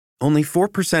Only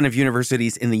 4% of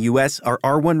universities in the U.S. are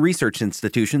R1 research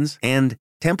institutions, and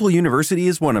Temple University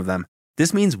is one of them.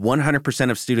 This means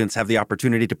 100% of students have the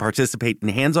opportunity to participate in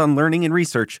hands-on learning and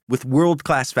research with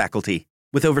world-class faculty.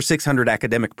 With over 600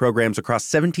 academic programs across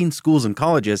 17 schools and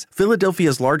colleges,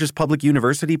 Philadelphia's largest public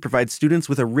university provides students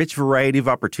with a rich variety of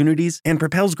opportunities and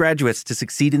propels graduates to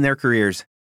succeed in their careers.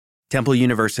 Temple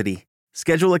University.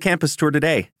 Schedule a campus tour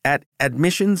today at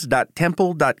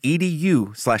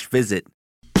admissions.temple.edu/visit.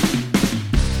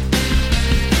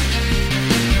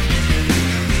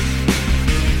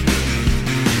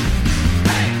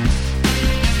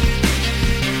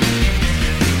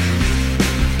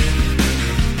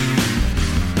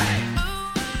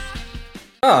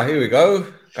 Here we go.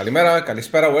 Kalimera,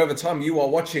 Kalispera, whatever time you are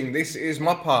watching. This is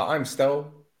Mappa. I'm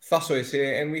Stel. Thasso is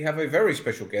here, and we have a very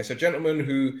special guest, a gentleman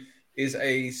who is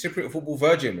a Cypriot football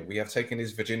virgin. We have taken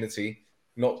his virginity.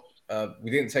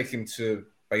 We didn't take him to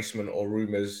basement or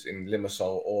rumours in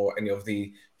Limassol or any of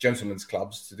the gentlemen's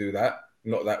clubs to do that.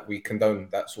 Not that we condone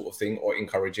that sort of thing or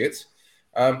encourage it.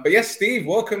 But yes, Steve,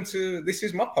 welcome to This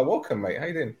is Mappa. Welcome, mate. How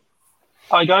you doing?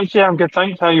 Hi, guys. Yeah, I'm good,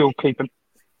 thanks. How are you all keeping?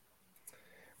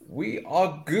 We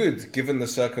are good, given the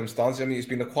circumstances. I mean, it's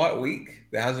been a quiet week.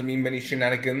 There hasn't been many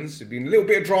shenanigans. There's been a little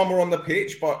bit of drama on the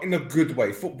pitch, but in a good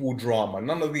way, football drama.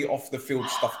 None of the off-the-field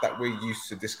stuff that we're used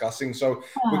to discussing. So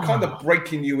we're kind of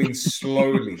breaking you in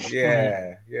slowly.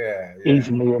 Yeah.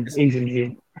 Easily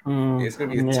in. It's going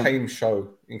to be a tame show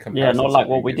in comparison. Yeah, not like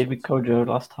what we did with Kojo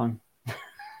last time.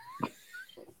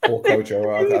 Poor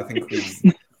Kojo.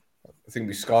 I think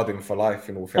we scarred him for life,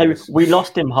 in all fairness. We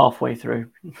lost him halfway through.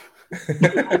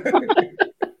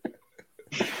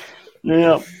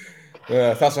 Yeah.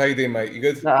 That's how you doing, mate? You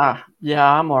good?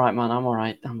 Yeah, I'm all right, man. I'm all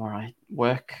right.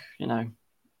 Work,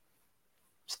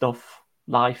 stuff,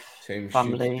 life,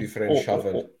 family,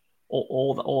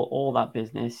 all that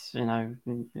business.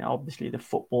 Obviously the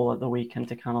football at the weekend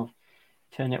to kind of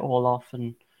turn it all off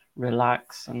and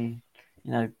relax and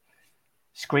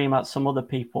scream at some other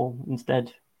people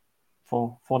instead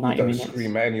for 90 minutes. Don't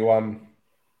scream at anyone.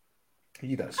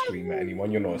 You don't scream at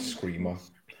anyone. You're not a screamer.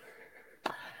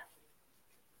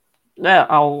 Yeah,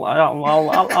 I'll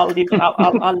leave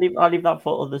that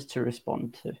for others to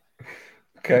respond to.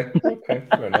 Okay,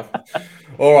 fair enough.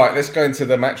 All right, let's go into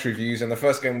the match reviews. And the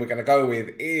first game we're going to go with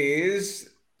is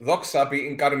Doxa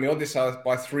beating Karmiodisa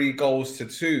by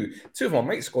 3-2. Two of our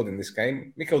mates scored in this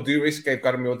game. Mikel Duris gave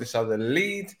Karmiodisa the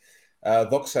lead.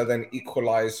 Doxa then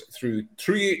equalised through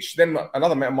Trujic. Then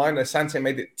another mate of mine, Asante,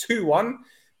 made it 2-1.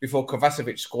 Before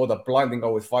Kovacevic scored a blinding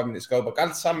goal with 5 minutes to go. But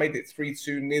Galsa made it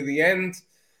 3-2 near the end.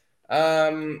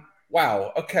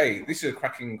 Wow. Okay. This is a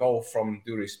cracking goal from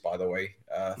Duris, by the way,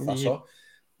 Thasso.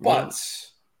 But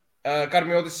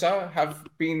Karmiodisa have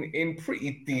been in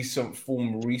pretty decent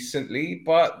form recently.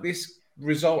 But this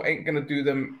result ain't going to do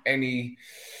them any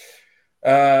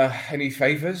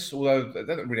favours. Although they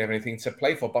don't really have anything to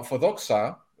play for. But for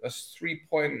Doxa, there's 3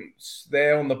 points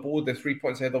there on the board. They're 3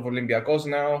 points ahead of Olympiacos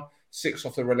now. 6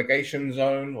 off the relegation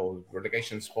zone or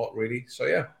relegation spot, really. So,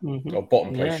 yeah. Or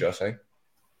bottom place, should I say.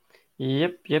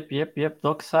 Yep.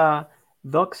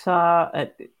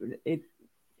 Doxa, if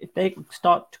they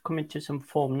start to come into some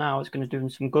form now, it's going to do them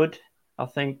some good. I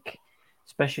think,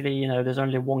 especially, there's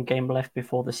only one game left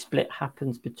before the split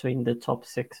happens between the top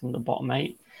 6 and the bottom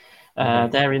 8.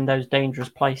 They're in those dangerous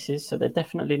places, so they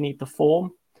definitely need the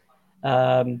form.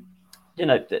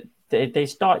 They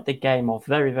started the game off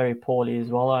very, very poorly as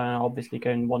well. Obviously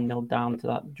going 1-0 down to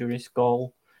that Duris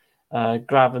goal.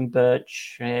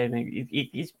 Gravenberch,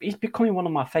 he's becoming one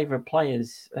of my favourite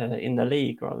players in the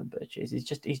league. Gravenberch is. He's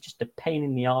just a pain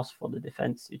in the arse for the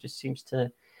defence. He just seems to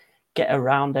get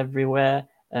around everywhere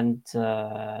and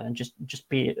just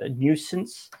be a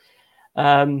nuisance.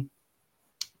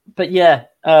 But yeah.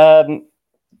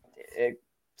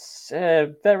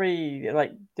 Very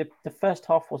the first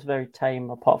half was very tame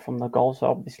apart from the goals. So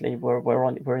obviously we're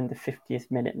in the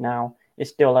 50th minute now. It's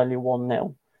still only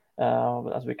 1-0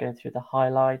 as we're going through the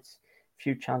highlights.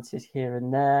 Few chances here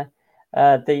and there.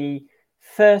 The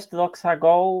first Doxa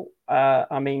goal.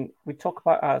 We talk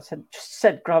about.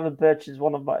 Said Gravenberch is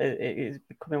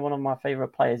becoming one of my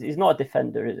favorite players. He's not a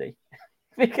defender, is he?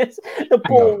 Because the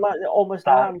ball almost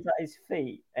lands at his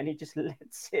feet and he just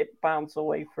lets it bounce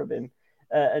away from him.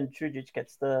 And Trujic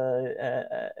gets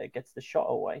the shot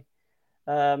away.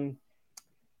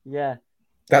 Yeah.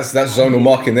 That's zonal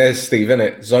marking there, Steve, isn't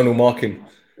it? Zonal marking.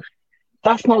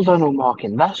 That's not zonal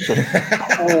marking. That's just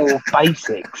core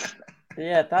basics.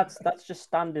 Yeah, that's just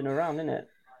standing around, isn't it?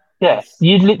 Yeah,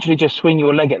 you'd literally just swing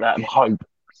your leg at that and hope,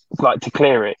 to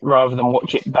clear it rather than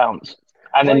watch it bounce.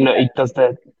 And then look,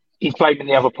 he's blaming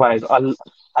the other players.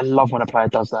 I love when a player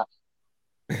does that.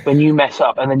 When you mess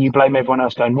up and then you blame everyone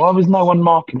else, going, "Why was no one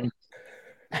marking him?"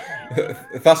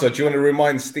 Thassa, do you want to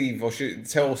remind Steve, or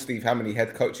tell Steve how many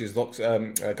head coaches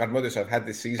Gadmodis have had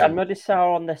this season? Gadmodis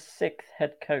are on the 6th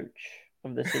head coach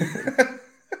of the season.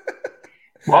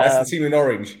 That's the team in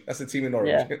orange. That's the team in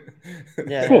orange.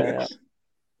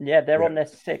 Yeah, they're on their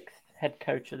 6th head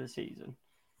coach of the season.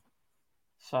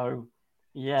 So,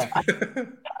 yeah.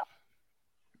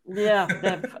 Yeah,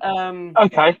 they've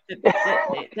Okay.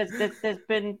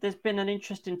 There's been an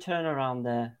interesting turnaround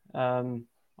there.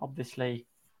 Obviously,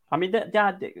 I mean,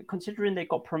 considering they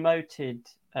got promoted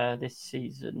last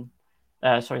season,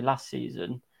 and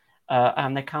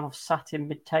they kind of sat in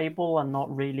mid-table and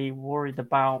not really worried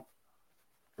about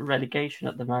relegation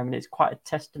at the moment. It's quite a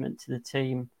testament to the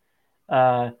team,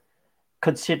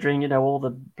 considering all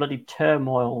the bloody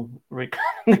turmoil regarding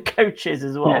the coaches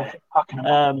as well.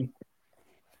 Yeah,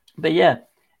 but yeah,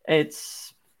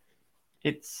 it's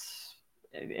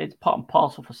part and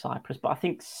parcel for Cyprus. But I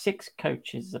think 6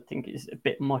 coaches, is a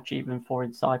bit much even for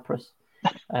in Cyprus.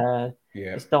 But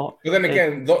then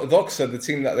again, Doxa, the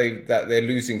team that they're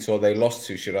losing to, or they lost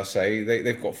to, should I say,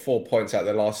 they've got 4 points out of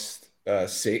their last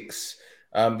 6.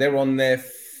 They're on their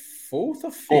 4th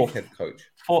or 5th head coach.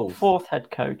 Fourth head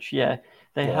coach. Yeah,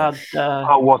 they had.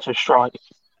 What a strike!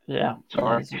 Yeah,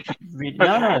 sorry.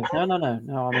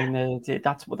 No. I mean,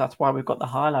 that's why we've got the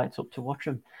highlights up to watch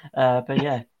them. But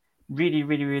yeah, really,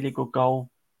 really, really good goal.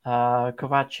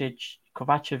 Kovacevic,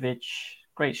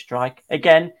 great strike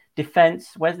again.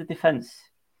 Defense. Where's the defense?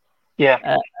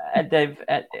 Yeah,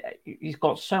 he's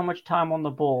got so much time on the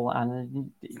ball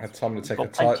and had time to take a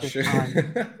touch.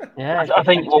 Yeah, I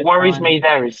think what worries me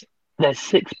there is there's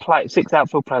 6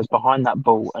 outfield players behind that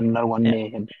ball and no one near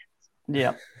him.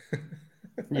 Yeah.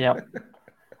 Yeah.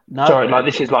 No, sorry,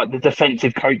 this is like the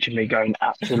defensive coach of me going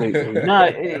absolutely.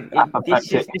 No,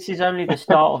 this is only the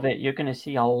start of it. You're going to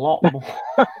see a lot more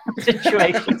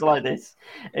situations like this.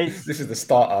 This is the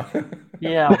starter.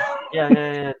 Yeah.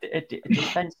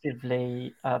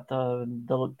 Defensively,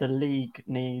 the league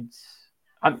needs.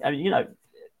 I mean,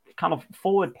 kind of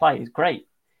forward play is great.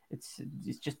 It's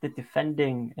just the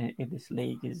defending in this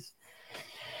league is.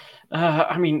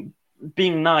 I mean,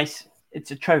 being nice,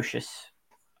 it's atrocious.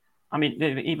 I mean,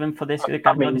 even for this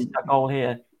goal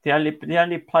here, the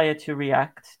only player to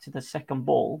react to the second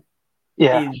ball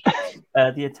is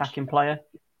the attacking player.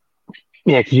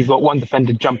 Yeah, because you've got one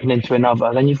defender jumping into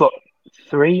another, then you've got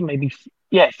 3, maybe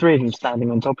 3 of them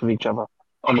standing on top of each other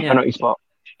on the penalty spot.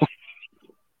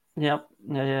 Yeah.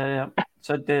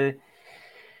 So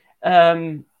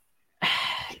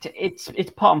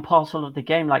it's part and parcel of the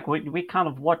game. Like we kind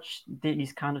of watch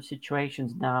these kind of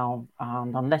situations now,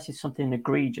 and unless it's something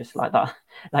egregious like that,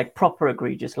 like proper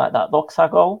egregious like that, Doxa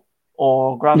goal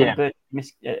or Gravenberg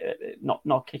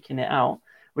not kicking it out,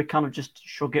 we kind of just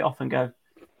shrug it off and go.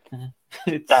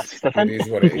 It is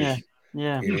what it is.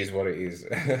 Yeah. It is what it is.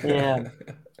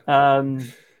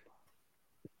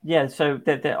 Yeah. So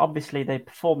they obviously they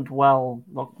performed well.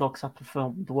 Doxa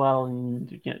performed well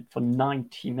for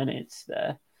 90 minutes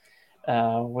there.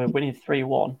 We're winning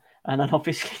 3-1, and then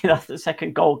obviously that's the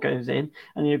second goal goes in,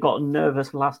 and you've got a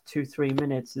nervous last 2-3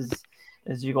 minutes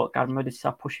as you got Gadmodis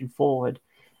pushing forward,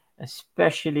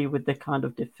 especially with the kind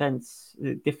of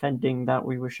defending that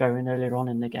we were showing earlier on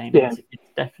in the game. Yeah. It's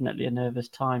definitely a nervous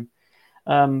time.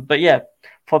 But yeah,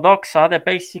 for Doxa, they're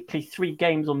basically 3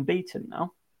 games unbeaten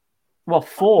now. Well,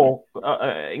 4,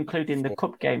 including the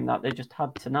cup game that they just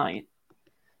had tonight.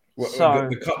 Well, so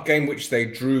the cup game, which they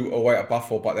drew away at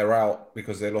Buffalo, but they're out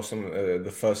because they lost on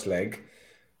the first leg.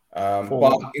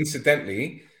 But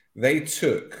incidentally, they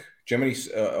took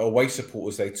Germany's away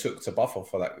supporters. They took to Buffalo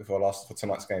for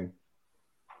tonight's game.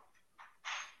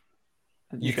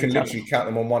 You can literally count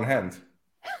them on one hand.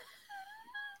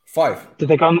 5. Did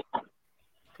they go on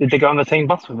the team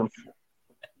bus with them?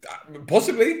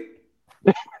 Possibly.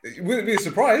 It wouldn't be a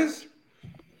surprise.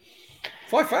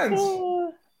 5 fans.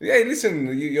 Yeah,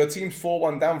 listen, your team's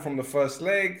 4-1 down from the first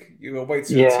leg. You're away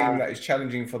to a team that is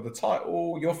challenging for the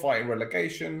title. You're fighting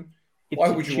relegation. Why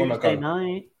would you want to go?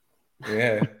 Night.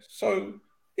 Yeah. So,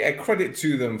 yeah, credit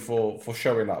to them for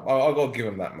showing up. I've got to give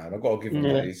them that, man. I've got to give them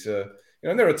that. It's,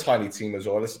 they're a tiny team as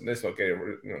well. Let's not get it.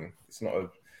 It's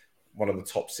not one of the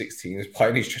top 6 teams by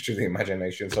any stretch of the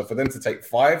imagination. So for them to take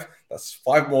 5, that's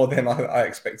 5 more than I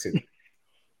expected.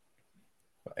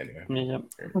 But anyway. Yeah.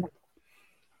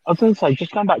 I was going to say,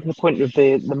 just going back to the point of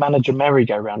the manager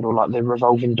merry-go-round or like the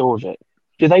revolving door of it,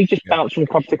 do they just bounce from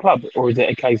club to club, or is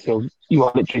it a case of you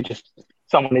are literally just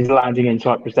someone is landing in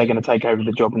Cyprus, they're going to take over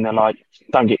the job, and they're like,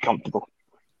 don't get comfortable?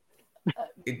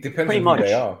 It depends on who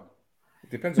they are.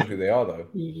 Depends on who they are, though.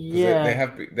 Yeah.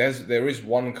 There is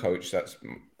one coach that's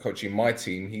coaching my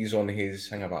team. He's on his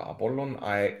hang about Apollon.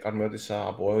 I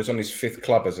was on his 5th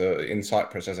club in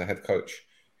Cyprus as a head coach.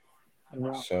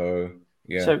 So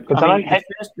yeah. So I mean,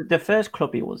 the first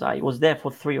club he was at, he was there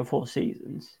for 3 or 4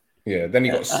 seasons. Yeah. Then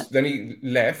he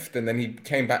left, and then he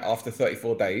came back after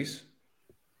 34 days.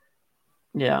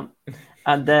 Yeah,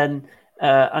 and then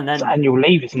it's annual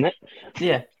leave, isn't it?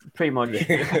 Yeah, pretty much.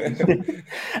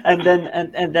 and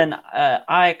then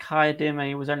I hired him, and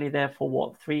he was only there for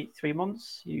what 3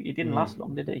 months. He didn't last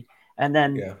long, did he? And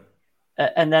then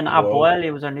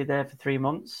Apollon was only there for 3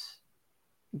 months.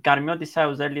 Garmio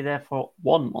was only there for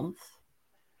 1 month,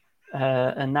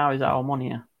 and now he's at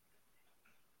Harmonia.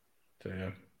 So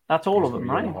yeah, that's all of them,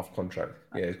 right? 1.5 contract.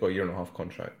 Yeah, he's got a 1.5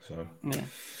 contract. So yeah.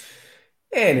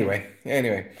 Anyway,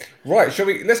 right?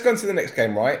 Let's go into the next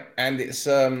game, right? And it's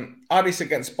Aris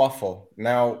against Buffalo.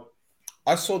 Now,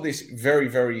 I saw this very,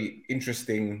 very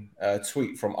interesting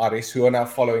tweet from Aris, who are now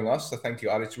following us. So thank you,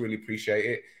 Aris. Really appreciate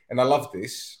it, and I love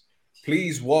this.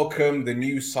 Please welcome the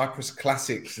new Cyprus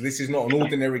Classics. This is not an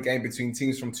ordinary game between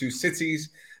teams from 2 cities.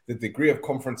 The degree of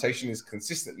confrontation is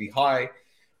consistently high.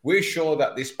 We're sure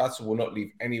that this battle will not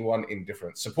leave anyone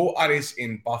indifferent. Support Aris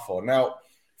in Buffalo. Now,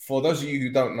 for those of you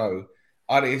who don't know,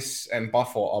 Aris and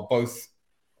Buffalo are both,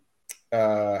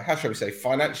 how shall we say,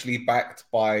 financially backed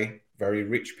by very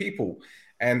rich people.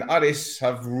 And Aris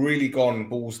have really gone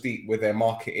balls deep with their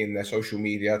marketing, their social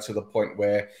media, to the point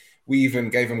where we even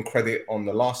gave them credit on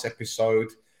the last episode.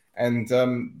 And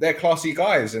they're classy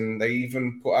guys. And they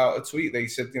even put out a tweet. They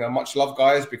said, much love,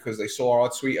 guys, because they saw our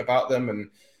tweet about them. And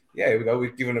yeah, here we go.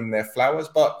 We've given them their flowers.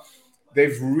 But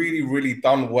they've really, really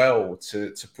done well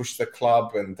to push the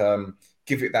club and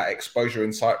give it that exposure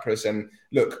in Cyprus. And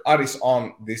look, Aris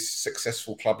aren't this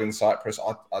successful club in Cyprus.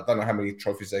 I don't know how many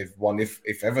trophies they've won,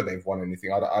 if ever they've won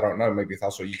anything. I don't know. Maybe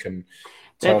that's what you can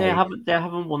tell me. They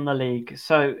haven't won the league.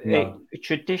 So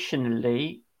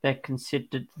traditionally, they're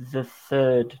considered the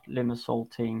 3rd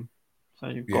Limassol team. So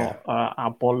you've got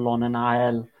Apollon and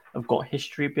AL have got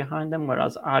history behind them,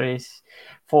 whereas Aris,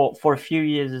 for a few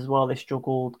years as well, they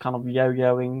struggled kind of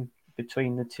yo-yoing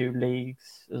between the 2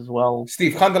 leagues as well.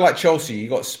 Steve, kind of like Chelsea, you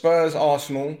got Spurs,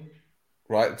 Arsenal,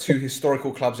 right? 2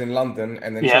 historical clubs in London,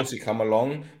 and then Chelsea come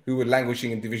along, who were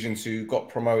languishing in Division 2, got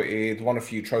promoted, won a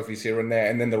few trophies here and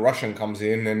there, and then the Russian comes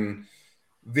in, and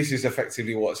this is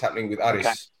effectively what's happening with Aris.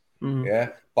 Okay. Mm-hmm. Yeah,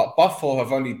 but Buffalo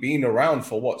have only been around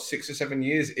for what, 6 or 7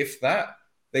 years, if that.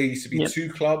 They used to be 2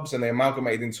 clubs, and they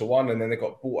amalgamated into one, and then they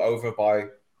got bought over by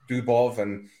Dubov,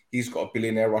 and he's got a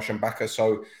billionaire Russian backer.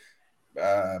 So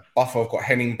Buffalo have got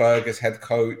Henningberg as head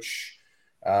coach.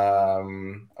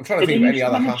 I'm trying to think of any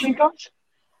other house.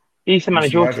 He used to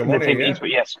manage your team, but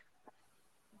yes.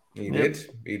 He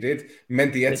did.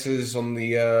 Mendieta's on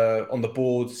the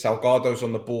board. Salgado's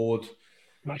on the board.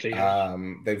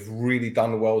 They've really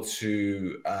done well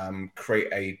to create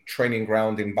a training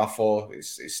ground in Buffalo.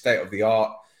 It's state of the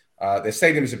art. Their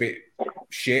stadium is a bit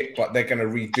shit, but they're going to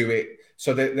redo it.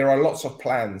 So there are lots of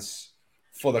plans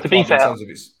for the club in terms of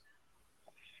its.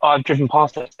 I've driven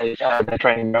past their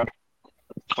training ground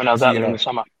when I was out there in the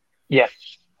summer. Yeah,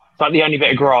 it's like the only bit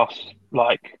of grass,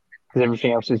 because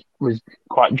everything else was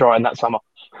quite dry in that summer.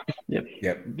 Yep.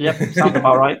 Sounds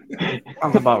about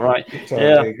right. So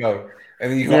there you go.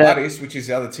 And then you've got Aris, which is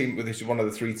the other team. This is one of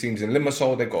the 3 teams in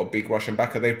Limassol. They've got a big Russian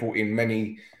backer. They brought in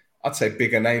many, I'd say,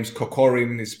 bigger names.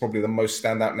 Kokorin is probably the most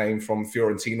standout name from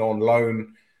Fiorentina on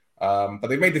loan. But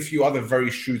they made a few other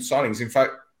very shrewd signings. In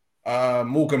fact,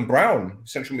 Morgan Brown,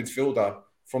 central midfielder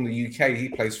from the UK, he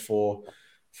plays for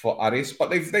Aris.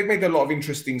 But they've made a lot of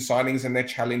interesting signings, and they're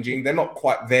challenging. They're not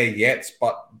quite there yet,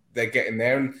 but they're getting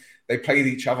there. And they played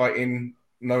each other in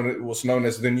what's known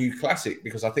as the new classic,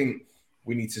 because I think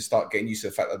we need to start getting used to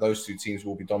the fact that those 2 teams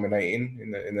will be dominating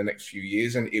in the next few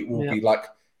years, and it will be like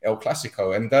El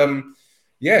Clasico. And I'm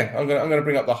gonna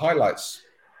bring up the highlights.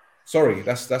 Sorry,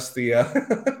 that's the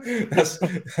that's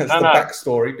the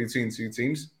backstory between 2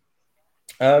 teams.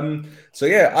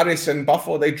 Aris and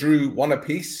Buffalo, they drew 1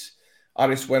 apiece.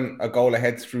 Aris went a goal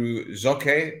ahead through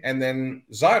Zoke, and then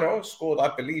Zairo scored,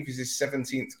 I believe, his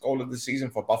 17th goal of the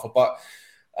season for Buffalo. But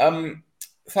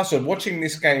Faso, watching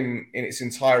this game in its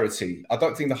entirety, I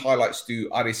don't think the highlights do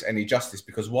Aris any justice,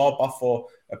 because while Buffalo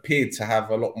appeared to have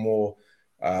a lot more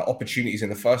opportunities in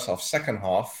the first half, second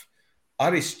half,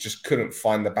 Aris just couldn't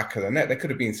find the back of the net. They could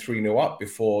have been 3-0 up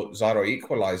before Zairo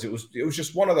equalised. It was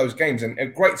just one of those games,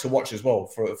 and great to watch as well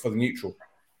for the neutral.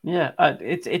 Yeah,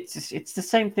 it's the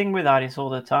same thing with Aris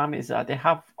all the time. Is that they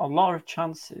have a lot of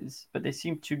chances, but they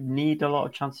seem to need a lot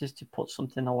of chances to put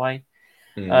something away.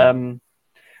 I'm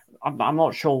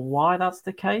not sure why that's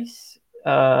the case.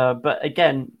 But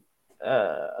again,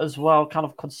 as well, kind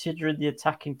of considering the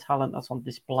attacking talent that's on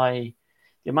display,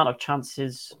 the amount of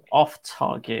chances off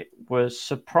target was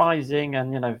surprising,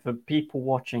 and for people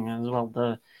watching as well,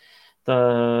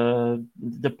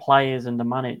 the players and the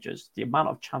managers, the amount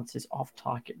of chances off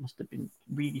target must have been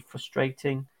really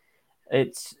frustrating.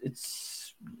 It's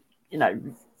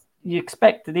you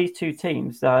expect these two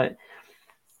teams that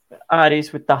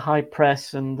Aris with the high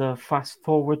press and the fast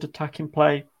forward attacking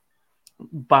play,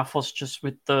 Bathos just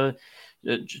with the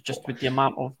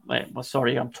amount of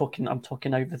sorry, I'm talking over I'm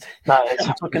talking over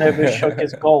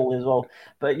Shoka's goal as well.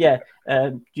 But yeah,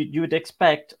 you would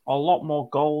expect a lot more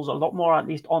goals, a lot more at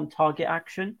least on target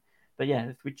action. But yeah,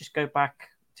 if we just go back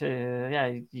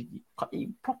to he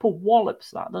proper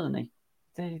wallops that, doesn't he?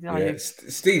 Yeah,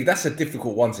 Steve, that's a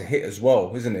difficult one to hit as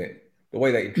well, isn't it? The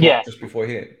way that he dropped just before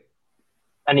he hit.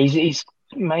 And he's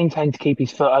maintained to keep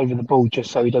his foot over the ball just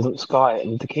so he doesn't sky it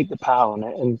and to keep the power on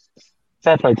it. And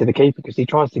fair play to the keeper because he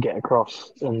tries to get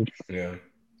across. And I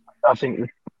think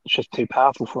it's just too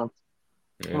powerful for him.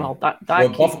 Yeah. Well,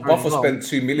 Buffalo spent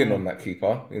 $2 million on that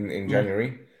keeper in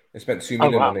January. They spent $2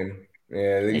 million on him.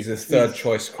 Yeah, he's a third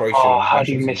choice Croatian. How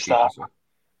do you miss that?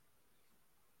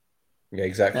 Yeah,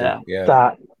 exactly.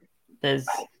 Yeah. There's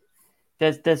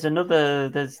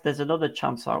another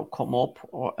chance that'll come up,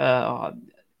 or I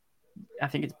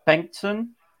think it's Bengtson.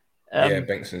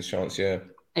 Bengtson's chance. Yeah.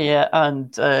 Yeah,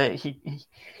 and he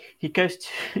goes to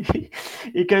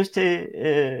he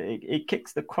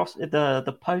kicks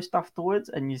the post afterwards,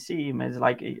 and you see him as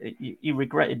like he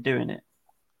regretted doing it.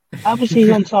 How was he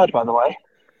onside, by the way?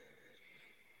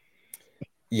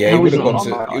 Yeah, it would have gone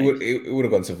to it would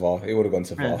have gone to VAR. It would have gone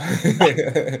to VAR.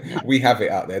 Yeah. We have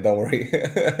it out there. Don't worry.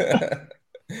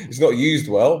 It's not used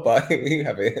well, but we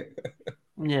have it.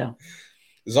 Yeah.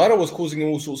 Zaira was causing him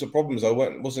all sorts of problems, though,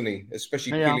 wasn't he?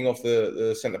 Especially peeling off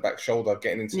the centre back shoulder,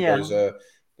 getting into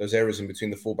those areas in between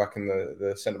the fullback and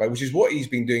the centre back, which is what he's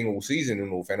been doing all season.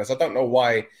 In all fairness, I don't know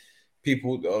why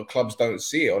people or clubs don't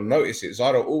see it or notice it.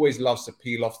 Zaira always loves to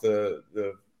peel off the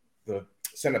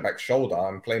centre back shoulder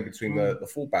and playing between the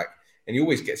fullback, and he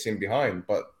always gets in behind.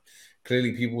 But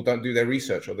clearly, people don't do their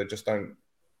research, or they just don't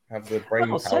have the brain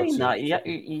power. Saying that,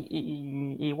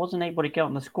 he wasn't able to get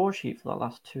on the score sheet for the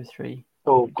last 2-3.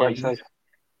 Oh, great save!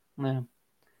 Yeah.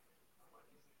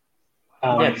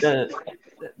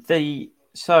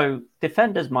 So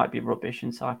defenders might be rubbish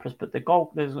in Cyprus, but there's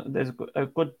a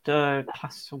good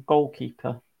class of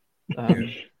goalkeeper.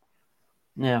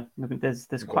 Yeah,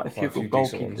 there's quite a few good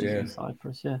goalkeepers in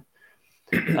Cyprus. Yeah.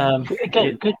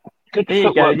 Again, good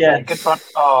footwork. Yeah, good front.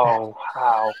 Oh,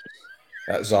 wow.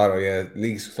 That Zaira,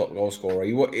 league's top goal scorer.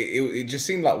 It just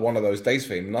seemed like one of those days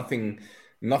for him. Nothing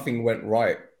went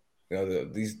right.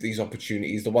 These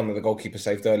opportunities. The one that the goalkeeper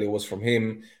saved earlier was from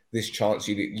him. This chance,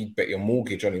 you'd bet your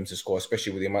mortgage on him to score,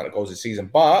 especially with the amount of goals this season.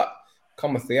 But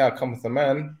cometh the hour, cometh the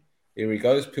man. Here he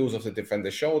goes, peels off the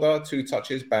defender's shoulder, 2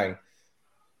 touches, bang.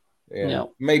 Yeah.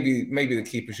 Maybe the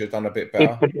keeper should have done a bit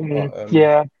better.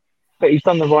 But he's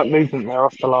done the right movement there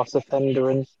off the last defender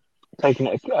and taken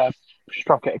it,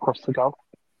 struck it across the goal.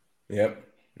 Yep.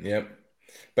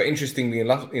 But interestingly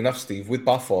enough, Steve, with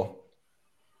Buffalo,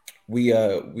 we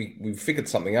figured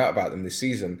something out about them this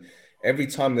season. Every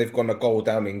time they've gone a goal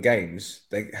down in games,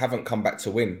 they haven't come back to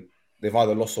win. They've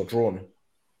either lost or drawn.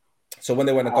 So when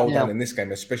they went a goal down in this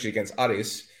game, especially against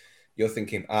Aris, you're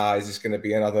thinking, is this going to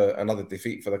be another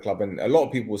defeat for the club? And a lot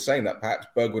of people were saying that perhaps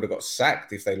Berg would have got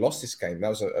sacked if they lost this game. That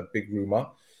was a big rumour,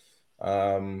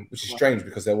 which is strange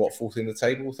because they're, third in the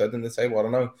table? I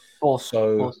don't know.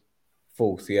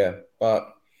 Fourth, yeah.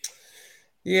 But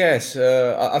yes,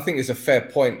 I think it's a fair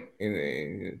point,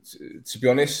 to be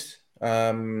honest.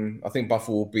 I think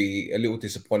Buffalo will be a little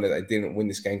disappointed that they didn't win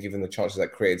this game given the chances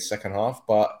that created second half.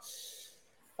 But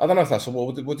I don't know if that's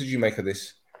what did you make of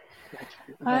this?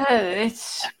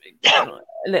 It's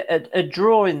a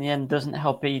draw in the end doesn't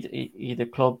help either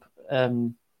club.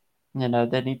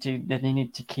 They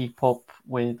need to keep up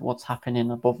with what's happening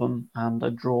above them, and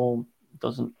a draw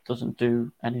doesn't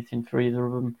do anything for either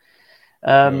of them.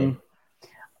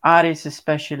 Aris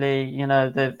especially,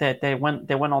 they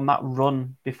went on that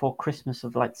run before Christmas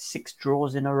of like 6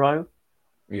 draws in a row.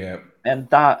 Yeah, and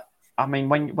that, I mean,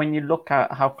 when you look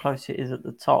at how close it is at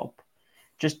the top,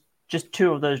 just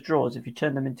 2 of those draws, if you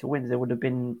turn them into wins, they would have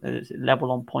been level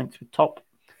on points with top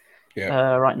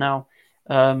right now.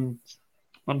 And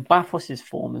Bafos's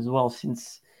form as well,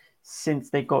 since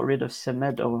they got rid of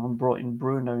Semedo and brought in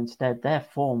Bruno instead, their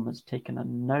form has taken a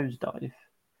nosedive.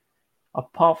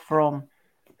 Apart from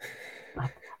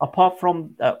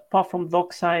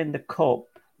Doxa in the cup,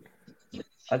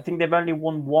 I think they've only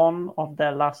won 1 of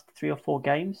their last 3 or 4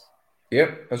 games.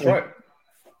 Yep, that's right.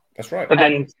 That's right. But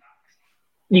then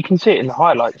you can see it in the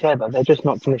highlights there, but they're just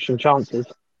not finishing chances.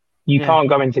 You can't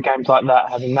go into games like that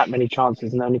having that many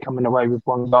chances and only coming away with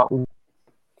one goal,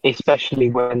 especially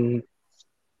when,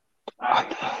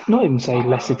 not even say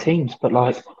lesser teams, but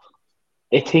like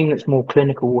a team that's more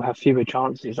clinical will have fewer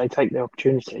chances. They take their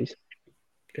opportunities.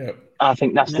 Yeah. I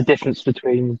think that's the difference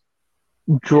between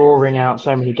drawing out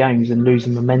so many games and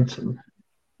losing momentum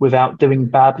without doing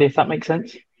badly, if that makes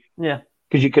sense. Yeah.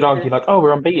 Because you could argue like, oh,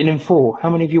 we're unbeaten in 4. How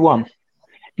many have you won?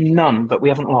 None, but we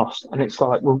haven't lost. And it's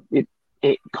like, well,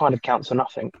 it kind of counts for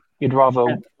nothing. You'd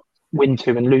rather win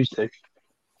 2 and lose 2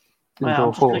 than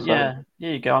draw 4. There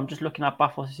you go. I'm just looking at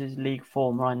Bathos' league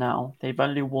form right now. They've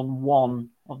only won 1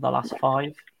 of the last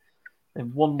 5.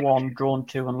 They've won 1, drawn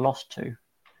 2, and lost 2.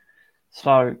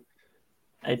 So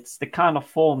it's the kind of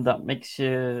form that makes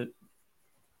you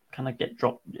kind of get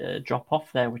drop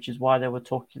off there, which is why they were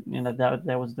talking.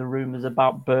 There was the rumors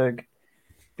about Berg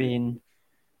being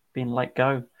let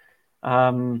go.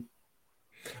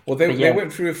 Well, they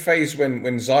went through a phase when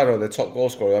Zyro, the top goal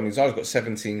scorer, I mean, Zyro's got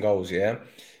 17 goals, yeah?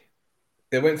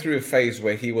 They went through a phase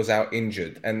where he was out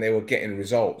injured and they were getting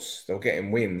results. They were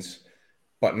getting wins.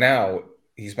 But now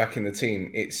he's back in the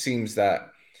team. It seems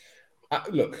that,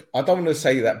 look, I don't want to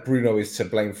say that Bruno is to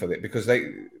blame for it because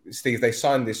they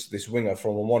signed this winger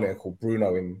from Omonia called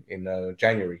Bruno in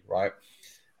January, right?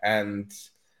 And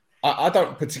I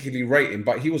don't particularly rate him,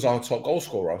 but he was our top goal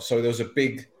scorer. So there was a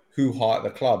big hoo-ha at the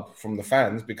club from the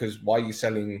fans because why are you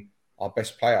selling our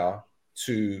best player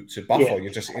to Buffalo?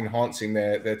 You're just enhancing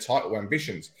their title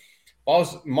ambitions.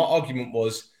 My argument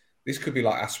was this could be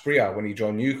like Aspria when he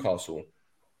joined Newcastle.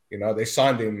 You know, they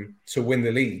signed him to win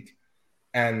the league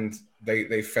and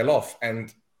they fell off.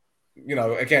 And, you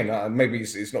know, again, maybe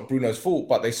it's not Bruno's fault,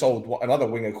 but they sold another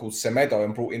winger called Semedo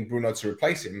and brought in Bruno to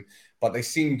replace him. But they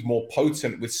seemed more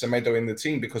potent with Semedo in the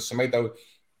team because Semedo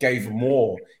gave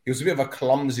more. He was a bit of a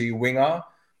clumsy winger,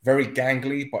 very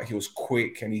gangly, but he was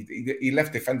quick and he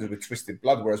left defenders with twisted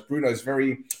blood, whereas Bruno is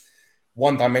very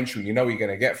one-dimensional. You know what you're going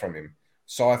to get from him.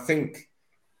 So I think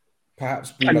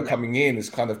perhaps Bruno coming in has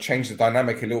kind of changed the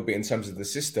dynamic a little bit in terms of the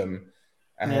system.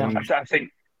 And I think,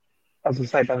 as I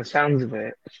say, by the sounds of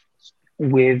it,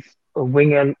 with a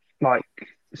winger like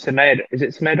Semedo, is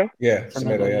it Semedo? Yeah,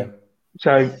 Semedo, yeah.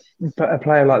 So a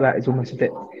player like that is almost a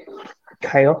bit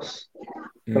chaos.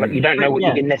 So, like, you don't know what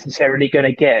you're necessarily going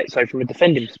to get. So from a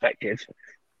defending perspective,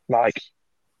 like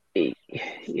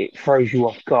it throws you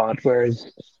off guard.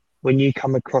 Whereas when you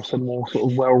come across a more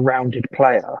sort of well-rounded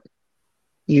player,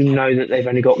 you know that they've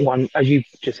only got one, as you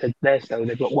just said there, so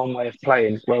they've got one way of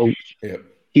playing. Well,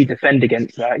 you defend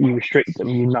against that, you restrict them,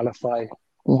 you nullify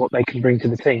what they can bring to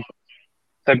the team.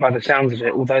 So by the sounds of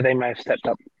it, although they may have stepped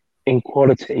up in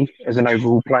quality as an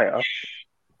overall player,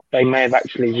 they may have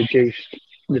actually reduced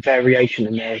the variation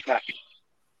in their attack.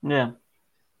 Yeah.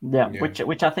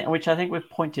 Which I think we've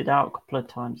pointed out a couple of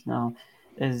times now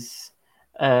is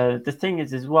the thing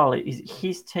is as well is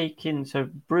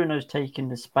Bruno's taken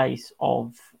the space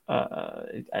of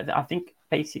I think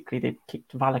basically they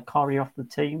kicked Valakari off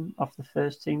the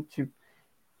first team to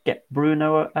get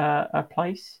Bruno a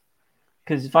place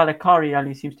because Valakari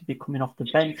only seems to be coming off the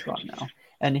bench right now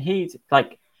and he's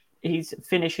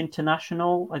Finnish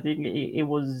international. I think it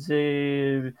was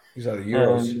he's at the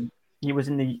Euros. He was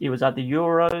at the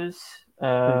Euros.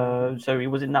 So he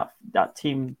was in that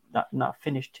team, that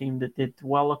Finnish team that did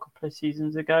well a couple of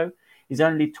seasons ago. He's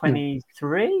only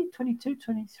 23, 22,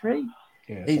 23.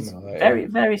 Yeah, he's like that, very,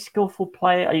 very skillful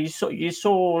player. You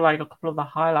saw like a couple of the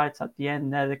highlights at the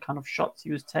end there, the kind of shots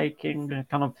he was taking,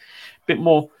 kind of a bit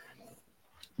more,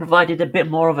 provided a bit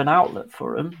more of an outlet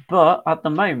for him. But at the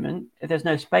moment, there's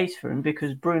no space for him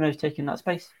because Bruno's taking that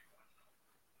space.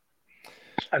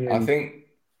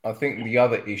 I think the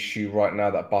other issue right now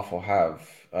that Buffalo have,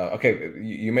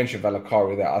 you mentioned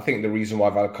Valakari there. I think the reason why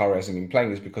Valakari hasn't been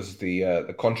playing is because of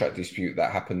the contract dispute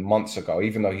that happened months ago.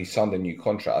 Even though he signed a new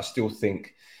contract, I still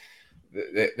think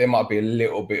there might be a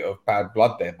little bit of bad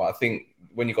blood there. But I think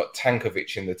when you've got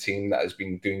Tankovic in the team that has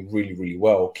been doing really, really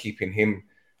well, keeping him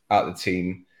out of the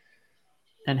team.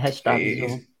 And Hestad as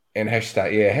well. And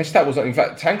Hestad, yeah. Hestad was, in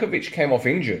fact, Tankovic came off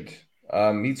injured.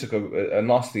 He took a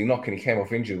nasty knock and he came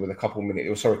off injured with a couple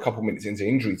minutes into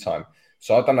injury time.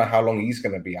 So I don't know how long he's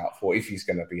going to be out for, if he's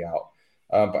going to be out.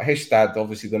 But Hestad,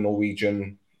 obviously the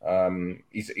Norwegian,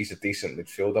 he's a decent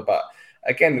midfielder. But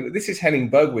again, this is Henning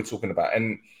Berg we're talking about.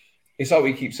 And it's like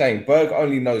we keep saying, Berg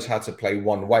only knows how to play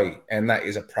one way. And that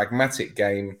is a pragmatic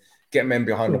game, get men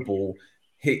behind the ball,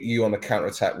 hit you on the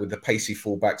counter-attack with the pacey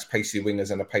fullbacks, pacey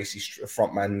wingers, and a pacey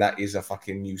front man. That is a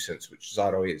fucking nuisance, which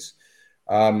Zyro is.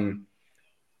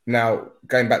 Now,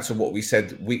 going back to what we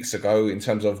said weeks ago in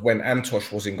terms of when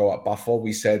Antosh was in goal at Buffalo,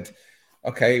 we said,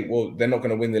 okay, well, they're not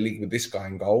going to win the league with this guy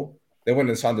in goal. They went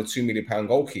and signed a £2 million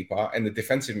goalkeeper, and the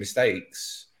defensive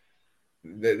mistakes,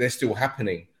 they're still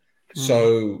happening.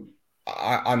 So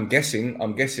I'm guessing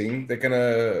they're going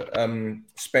to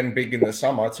spend big in the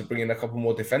summer to bring in a couple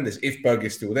more defenders, if Berg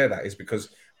is still there, that is, because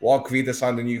while Kvida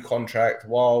signed a new contract,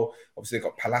 while obviously they've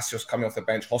got Palacios coming off the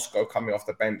bench, Hosko coming off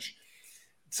the bench,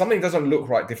 something doesn't look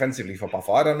right defensively for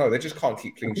Buffalo. I don't know. They just can't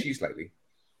keep clean sheets lately.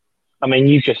 I mean,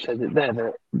 you just said it there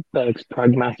that Berg's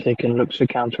pragmatic and looks for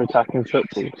counter-attacking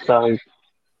football. So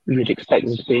you'd expect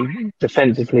them to be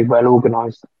defensively well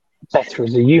organised, better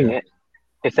as a unit.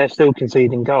 If they're still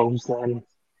conceding goals, then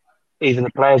either the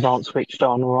players aren't switched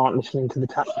on or aren't listening to the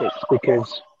tactics,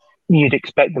 because you'd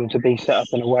expect them to be set up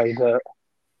in a way that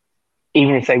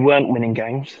even if they weren't winning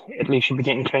games, at least you'd be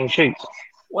getting clean sheets.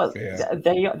 Well,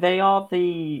 they are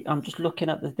the. I'm just looking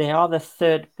at they are the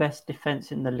third best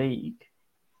defense in the league.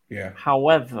 Yeah.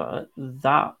 However,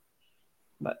 that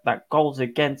goals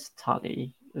against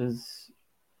tally has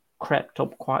crept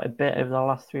up quite a bit over the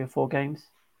last 3 or 4 games.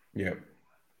 Yeah.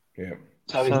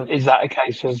 So is that a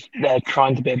case of they're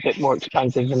trying to be a bit more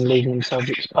expansive and leaving themselves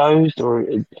exposed, or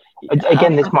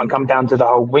again, this might come down to the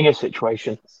whole winger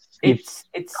situation? It's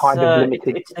kind of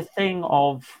limited. It's a thing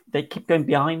of they keep going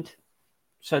behind,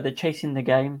 so they're chasing the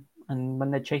game, and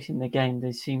when they're chasing the game,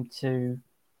 they seem to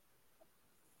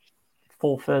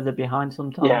fall further behind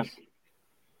sometimes. Yeah.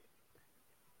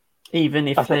 Even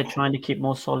if they're trying to keep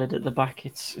more solid at the back,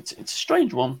 it's a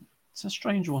strange one. It's a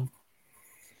strange one.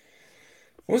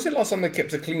 When was the last time they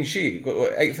kept a clean sheet?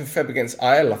 8th of Feb against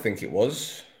IL, I think it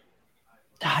was.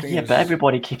 But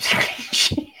everybody keeps a clean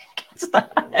sheet against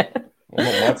that.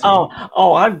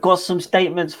 Well, I've got some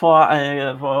statements for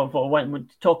when we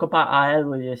talk about IL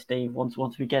with you, Steve. Once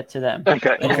we get to them.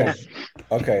 Okay. Let's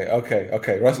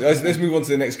move on to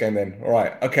the next game then. All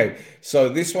right. Okay. So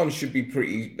this one should be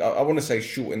pretty. I want to say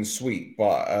short and sweet,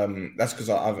 but that's because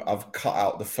I've cut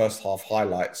out the first half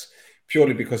highlights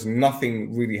purely because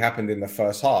nothing really happened in the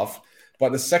first half,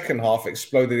 but the second half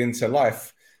exploded into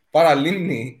life.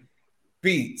 Paralimni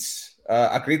beats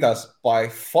Agridas by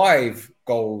 5-0.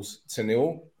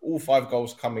 All 5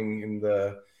 goals coming in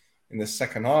the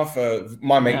second half.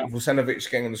 My mate Vucenovic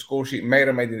getting on the score sheet.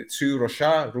 Meira made it 2.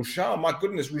 Rusha, my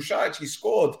goodness, Rusha actually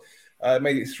scored.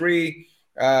 Made it 3.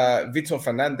 Vitor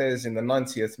Fernandez in the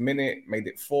 90th minute made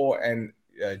it 4, and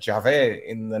Javier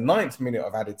in the 9th minute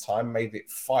of added time made it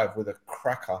 5 with a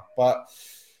cracker. But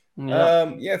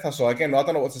Tasso, again, I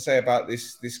don't know what to say about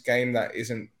this game that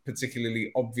isn't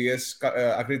particularly obvious.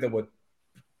 Agrida were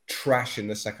trash in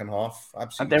the second half.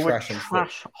 Absolutely they trash. They were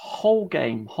trash whole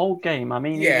game. I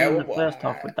mean, in the first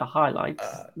half with the highlights,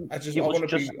 Has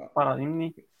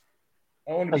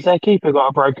their keeper got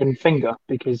a broken finger?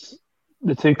 Because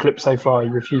the 2 clips so far, he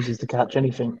refuses to catch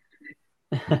anything.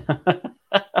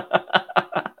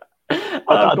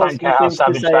 I've got some things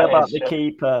to say about the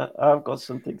keeper. I've got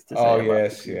some things to say. Oh,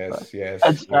 yes.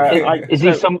 Is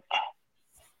he some?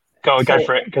 Go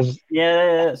for it. Because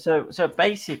so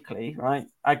basically, right,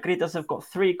 Agridas have got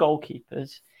 3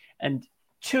 goalkeepers, and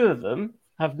 2 of them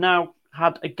have now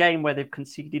had a game where they've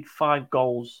conceded 5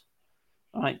 goals,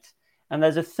 right? And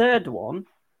there's a third one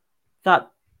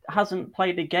that hasn't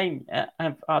played a game yet.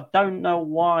 And I don't know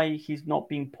why he's not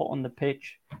being put on the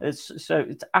pitch. It's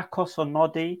Akos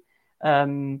Onodi.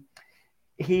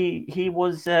 He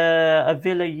was a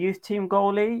Villa youth team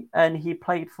goalie, and he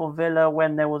played for Villa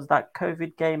when there was that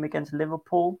COVID game against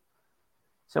Liverpool.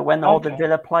 So when all the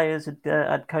Villa players had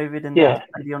COVID and they had to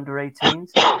play the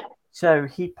under-18s, so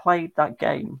he played that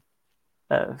game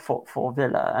for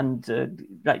Villa, and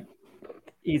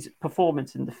his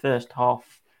performance in the first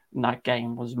half in that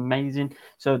game was amazing.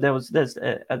 So Villa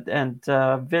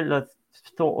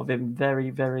thought of him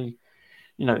very, very,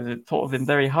 thought of him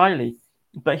very highly.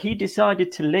 But he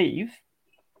decided to leave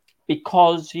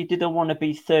because he didn't want to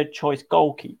be third choice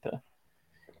goalkeeper.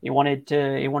 He wanted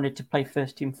to play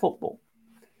first team football.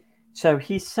 So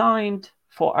he signed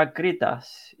for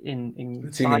Agridas in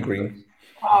the team in green.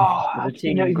 The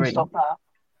team in green. Stop that.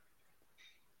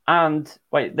 And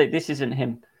wait, this isn't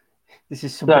him. This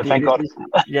is somebody. No, thank God.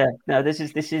 This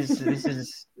is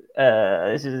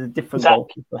a different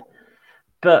goalkeeper.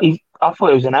 But I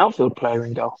thought it was an outfield player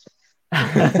in goal.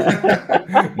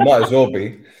 Might as well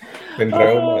be.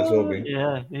 Might as well be.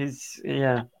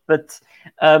 But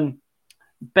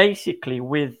basically,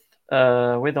 with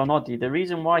Onodi, the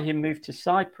reason why he moved to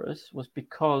Cyprus was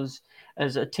because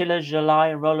as Attila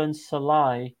Jalai and Roland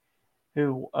Salai,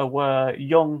 who were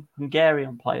young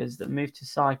Hungarian players that moved to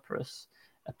Cyprus,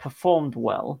 performed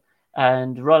well,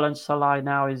 And Roland Salai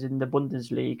now is in the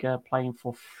Bundesliga playing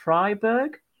for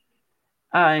Freiburg.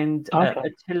 And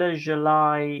Attila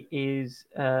Jalai is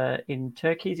in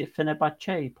Turkey. Is it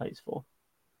Fenerbahce he plays for?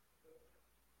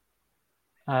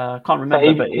 Can't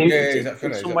remember, but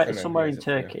it's somewhere in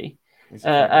Turkey.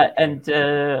 And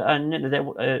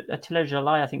Attila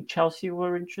Jalai, I think Chelsea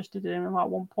were interested in him at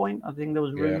one point. I think there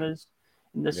was rumours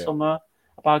in the summer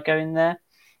about going there.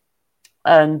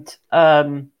 And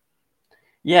so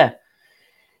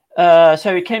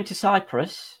he came to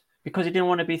Cyprus because he didn't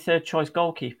want to be third choice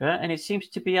goalkeeper, and it seems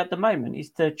to be at the moment he's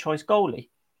third choice goalie.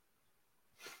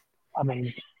 I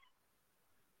mean,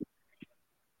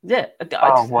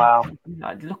 wow!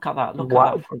 Look at that! Look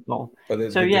at that for a goal. So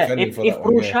if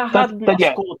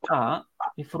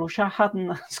Rusha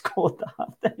hadn't scored that,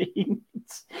 then he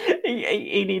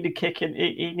needed kicking.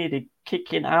 He needed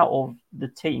kicking out of the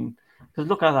team. Because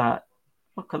look at that!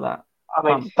 Look at that! I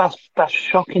mean, that's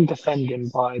shocking defending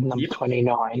by number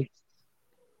 29.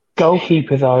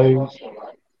 Goalkeeper though,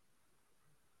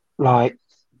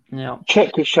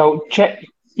 check your shoulder, check.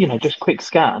 Just quick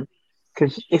scan.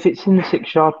 Because if it's in the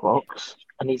 6-yard box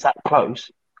and he's that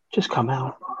close, just come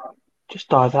out. Just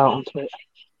dive out onto it.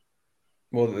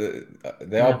 Well,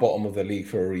 they are bottom of the league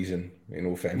for a reason, in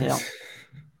all fairness.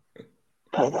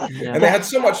 And they had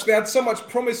so much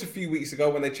promise a few weeks ago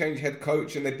when they changed head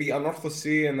coach and they beat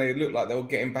Anorthosis and they looked like they were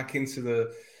getting back into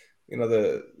the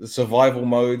survival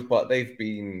mode, but they've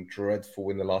been dreadful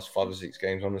in the last 5 or 6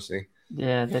 games, honestly.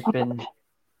 Yeah, they've been.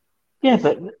 Yeah,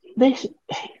 but this.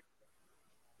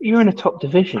 You're in a top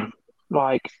division.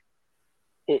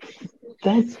 These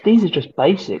are just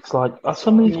basics. Are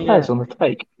some of these players on the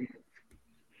take?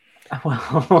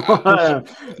 Well,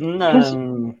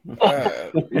 no.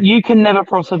 You can never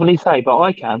possibly say, but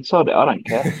I can. Sorry, I don't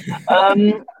care.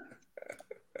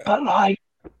 But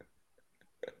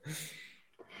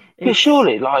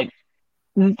surely,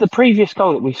 the previous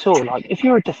goal that we saw, if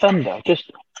you're a defender,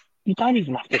 you don't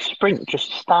even have to sprint.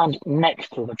 Just stand next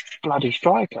to the bloody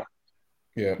striker.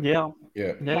 Yeah. Well,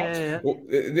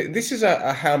 this is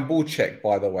a handball check,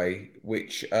 by the way,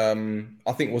 which I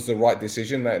think was the right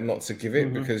decision not to give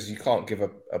it because you can't give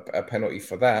a penalty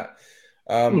for that.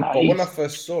 But when I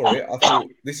first saw it, I thought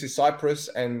this is Cyprus,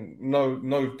 and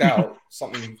no doubt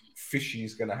something fishy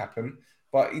is going to happen.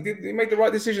 But he made the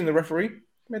right decision. The referee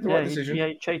made the right decision.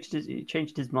 He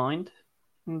changed his mind,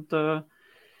 and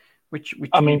which we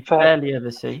barely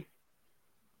ever see.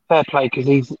 Fair play,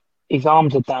 because his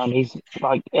arms are down. He's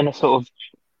in a sort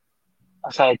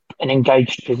of, an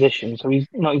engaged position. So he's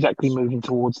not exactly moving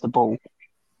towards the ball.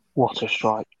 What a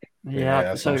strike.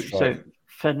 Yeah. So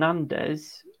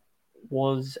Fernandez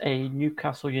was a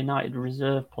Newcastle United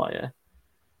reserve player,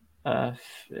 I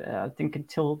think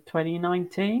until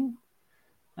 2019.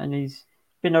 And he's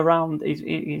been around.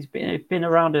 He's been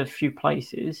around a few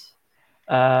places.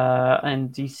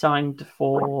 And he signed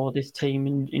for this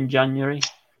team in January.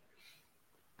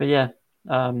 But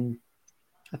I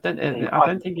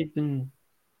don't think he's been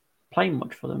playing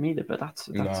much for them either. But that's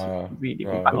really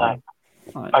good.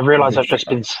 I realise I've just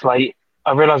been slate.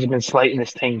 I realise I've been slating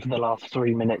this team for the last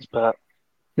 3 minutes, but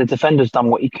the defender's done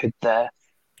what he could there.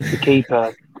 The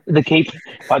keeper.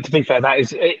 To be fair, that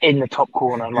is in the top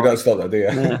corner. You don't stop that, do you?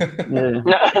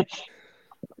 Yeah.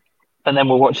 And then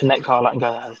we'll watch the next highlight and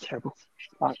go, "That's terrible."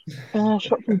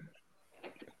 Shot from.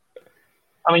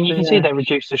 I mean, you can see they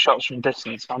reduced the shots from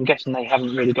distance. I'm guessing they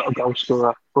haven't really got a goal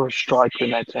scorer or a striker in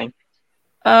their team.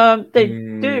 They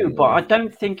do, but I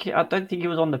don't think he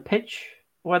was on the pitch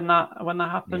when that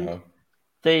happened. No.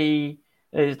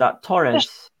 Is that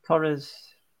Torres? Torres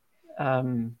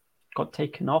got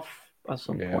taken off at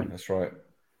some point. Yeah, that's right.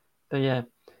 But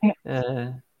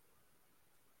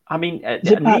I mean,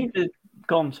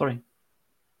 go on. Sorry.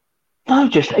 No,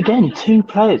 just again 2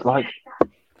 players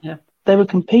They were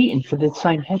competing for the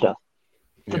same header.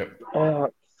 Yep.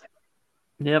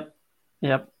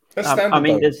 That's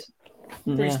standard, there's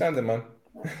pretty standard, man.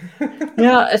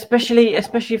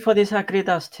 especially for this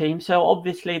Agridas team. So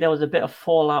obviously there was a bit of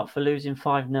fallout for losing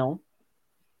 5-0.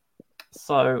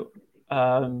 So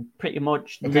pretty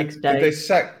much the next day.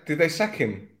 Did they sack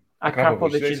him?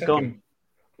 Akrapovic is gone.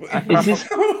 What? I didn't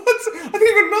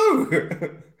even know.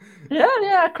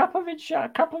 Yeah.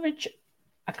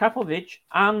 Akrapovic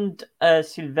and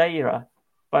Silveira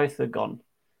both are gone.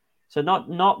 So not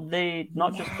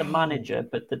just the manager,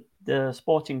 but the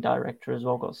sporting director as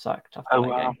well got sacked after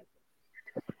that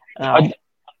game.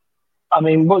 I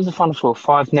mean, what was the final score?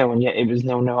 5-0, and yet it was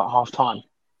 0-0 at half time.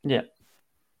 Yeah.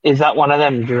 Is that one of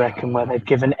them, do you reckon, where they've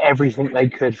given everything they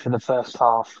could for the first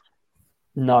half?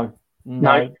 No.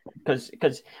 No,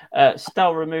 because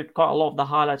Stel removed quite a lot of the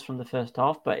highlights from the first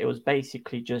half, but it was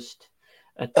basically just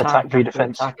attack v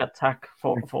defense. attack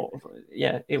for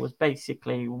yeah. It was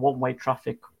basically one-way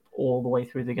traffic all the way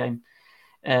through the game.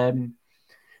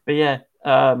 But yeah,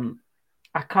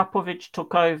 Akapovic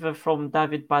took over from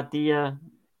David Badia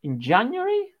in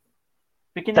January,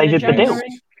 beginning of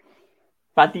January.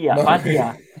 Badia.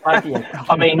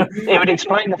 I mean, it would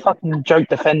explain the fucking joke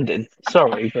defending.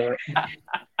 Sorry, but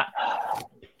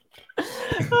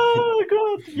oh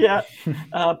god, yeah.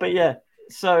 But yeah,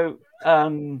 so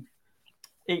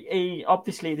he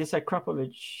obviously this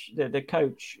Akrapovic, the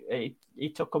coach, he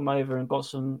took him over and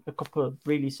got a couple of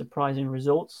really surprising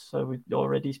results. So we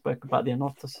already spoke about the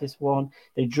Anorthosis one.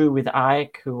 They drew with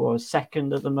AEK, who was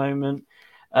second at the moment.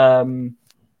 The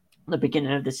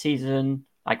beginning of the season,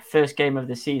 like first game of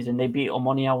the season, they beat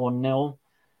Omonia 1-0.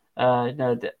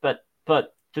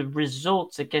 But the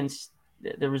results against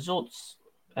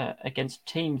against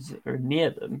teams that are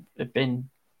near them have been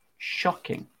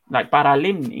shocking. Like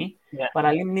Paralimni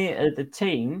are the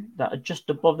team that are just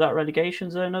above that relegation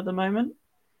zone at the moment.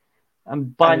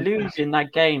 And by losing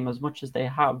that game as much as they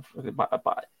have,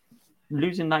 by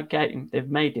losing that game, they've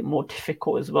made it more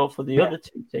difficult as well for the other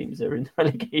two teams that are in the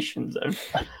relegation zone.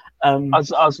 I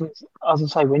was gonna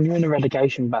say, when you're in a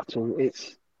relegation battle,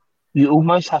 you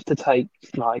almost have to take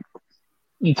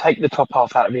the top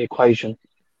half out of the equation.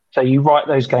 So you write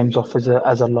those games off as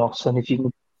a loss, and if you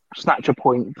can snatch a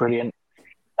point, brilliant.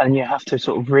 And you have to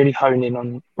sort of really hone in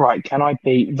on, right, can I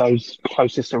beat those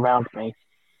closest around me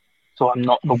so I'm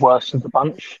not the worst of the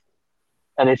bunch?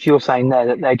 And if you're saying there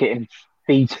that they're getting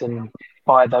beaten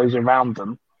by those around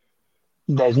them,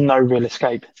 there's no real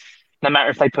escape. No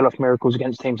matter if they pull off miracles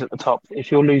against teams at the top,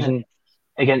 if you're losing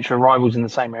against your rivals in the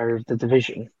same area of the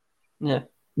division,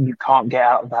 you can't get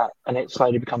out of that, and it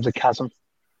slowly becomes a chasm.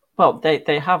 Well,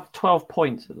 they have 12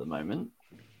 points at the moment.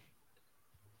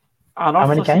 And how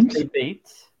many games? They beat.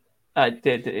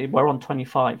 We're on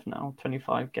 25 now,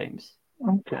 25 games.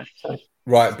 Okay. So,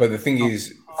 right, but the thing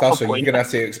is, Tasso, you're gonna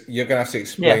have to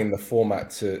explain the format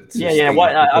to Steve.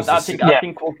 I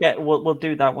think we'll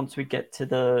do that once we get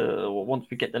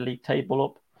the league table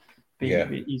up.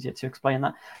 Be easier to explain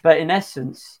that. But in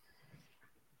essence,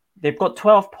 they've got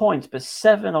 12 points, but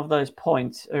 7 of those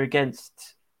points are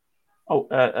against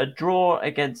a draw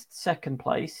against second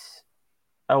place,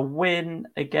 a win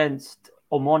against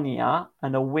Omonia,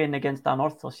 and a win against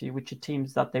Anorthosis, which are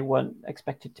teams that they weren't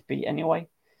expected to beat anyway.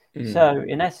 So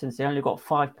in essence, they only got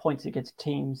 5 points against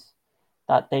teams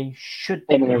that they should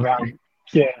be around.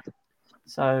 Yeah.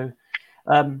 So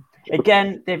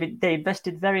again, they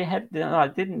invested very heavily. I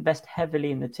didn't invest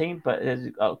heavily in the team, but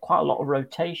there's quite a lot of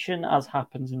rotation, as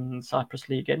happens in the Cyprus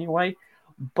League anyway.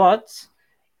 But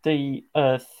the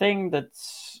thing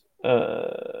that's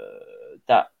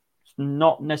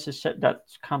not necessary,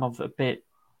 that's kind of a bit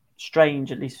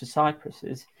strange, at least for Cyprus,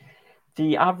 is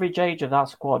the average age of that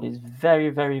squad is very,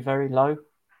 very, very low.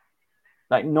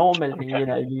 Like normally,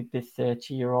 you'd be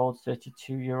 30-year-olds,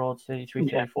 32-year-olds, 33,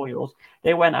 34-year-olds.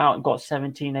 They went out and got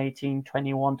 17, 18,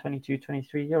 21, 22,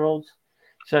 23-year-olds.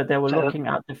 So they were looking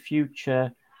at the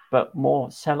future, but more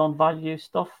sell-on value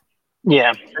stuff.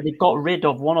 Yeah. So they got rid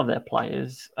of one of their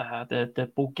players.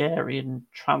 The Bulgarian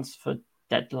transfer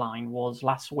deadline was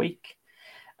last week.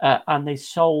 And they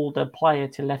sold a player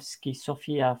to Levski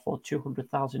Sofia for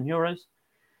 200,000 euros.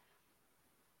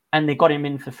 And they got him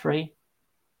in for free.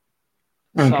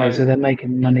 Okay, so they're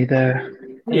making money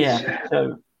there. Yeah,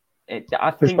 so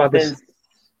I think there's...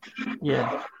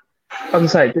 Yeah. I was going to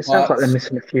say, this sounds like they're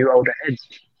missing a few older heads.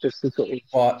 Just to sort of...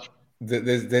 But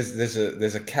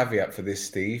there's a caveat for this,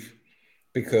 Steve,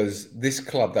 because this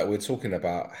club that we're talking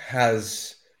about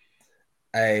has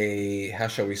how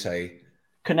shall we say,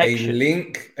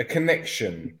 a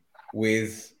connection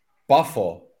with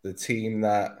Buffo, the team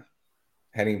that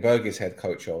Henning Berg is head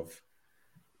coach of.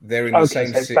 They're in the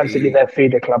same city. Basically their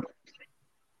feeder club.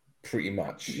 Pretty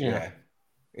much, yeah.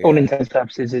 All intents and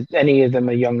purposes, if any of them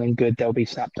are young and good, they'll be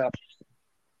snapped up.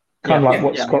 Kind of like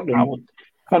what Scotland,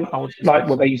 like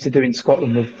what they used to do in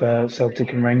Scotland with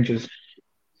Celtic and Rangers.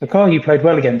 So, Carl, you played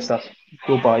well against us.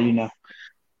 We'll buy you now.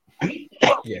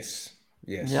 Yes.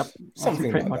 Yep.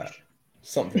 Something like that.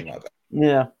 Something like that.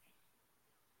 Yeah.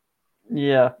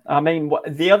 Yeah. I mean,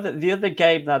 the other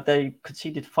game that they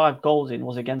conceded 5 goals in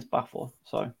was against Baffle.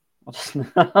 So I'll just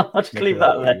leave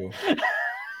that there.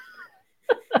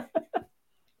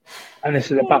 And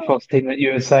this is a Baffle's team that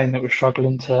you were saying that was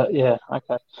struggling to. Yeah.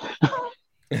 Okay.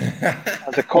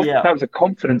 That was a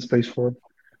confidence boost for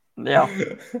them. Yeah.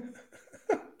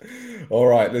 All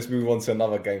right. Let's move on to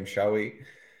another game, shall we?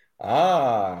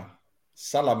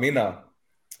 Salamina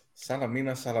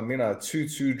Salamina,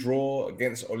 2-2 draw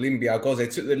against Olympiacos. They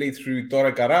took the lead through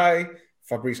Dora Garay.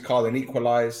 Fabrice Carlin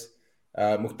equalized.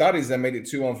 Muhtari's then made it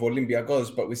 2-1 for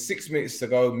Olympiacos, but with 6 minutes to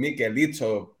go,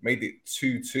 Miguelito made it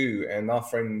 2-2, and our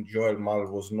friend Joel Mal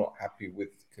was not happy with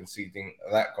conceding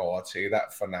that goal. I'll tell you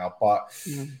that for now. But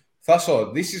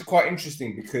Thasso, this is quite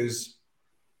interesting because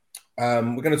we're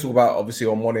going to talk about, obviously,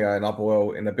 Omonia and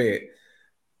Apollon in a bit.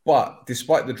 But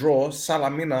despite the draw,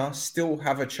 Salamina still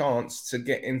have a chance to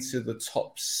get into the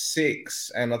top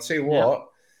 6. And I'll tell you what,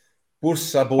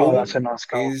 Bursabul that's a nice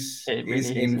goal. is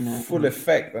in full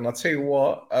effect. And I'll tell you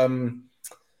what,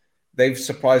 they've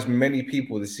surprised many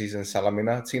people this season,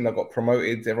 Salamina. Tina got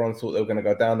promoted. Everyone thought they were going to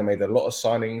go down. They made a lot of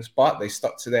signings, but they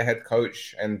stuck to their head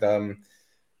coach. And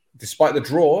despite the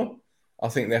draw, I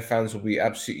think their fans will be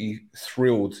absolutely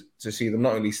thrilled to see them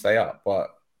not only stay up, but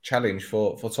challenge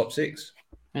for top 6.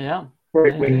 Yeah.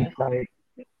 Great wing play.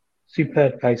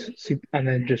 Superb pace. And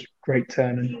then just great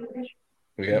turning.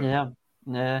 Yeah.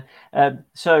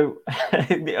 So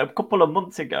a couple of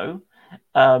months ago,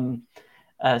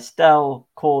 Stel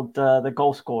called the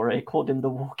goal scorer. He called him the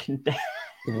Walking Dead.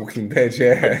 The Walking Dead,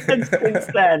 yeah. And since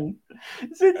then,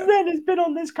 it's been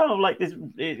on this kind of like this.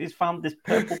 He's found this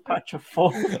purple patch of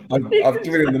form. I've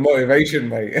given him the motivation,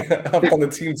 mate. I've done the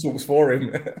team talks for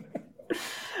him.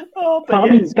 I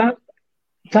mean,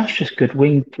 that's just good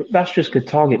wing. That's just good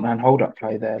target man hold up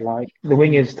play there. Like the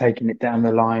winger's taking it down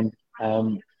the line.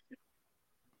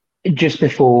 Just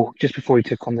before he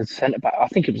took on the centre back, I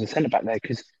think it was the centre back there,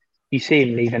 because you see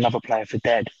him leave another player for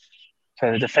dead.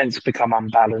 So the defence become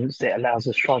unbalanced. It allows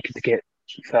the striker to get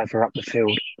further up the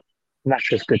field. And that's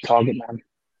just good target man.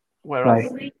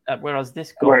 Whereas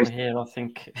this goal here, I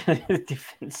think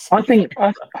defence. I think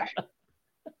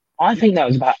that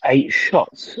was about 8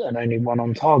 shots and only 1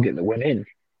 on target that went in.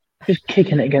 Just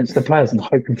kicking it against the players and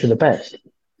hoping for the best.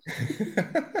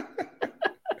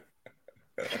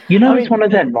 It's one of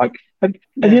them. Like, have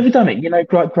you ever done it?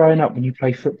 Like growing up when you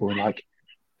play football, like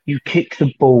you kick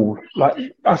the ball.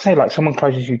 Like I say, like someone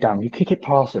closes you down, you kick it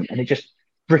past them, and it just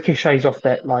ricochets off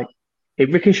that. Like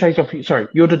it ricochets off. Sorry,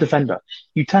 you're the defender.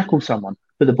 You tackle someone,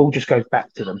 but the ball just goes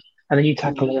back to them, and then you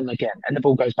tackle them again, and the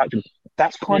ball goes back to them.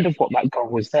 That's kind of what that goal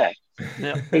was there.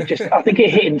 Yeah. I think it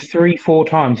hit him 3-4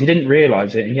 times. He didn't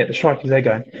realise it, and yet the striker's there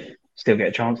going, still get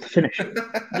a chance to finish.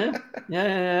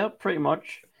 Yeah, pretty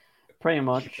much.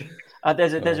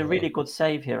 There's a really good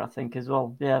save here, I think, as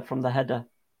well. Yeah, from the header.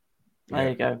 There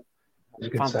you go.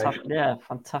 Fantastic. Yeah,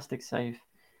 fantastic save.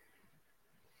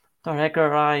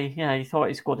 Doregaray, he thought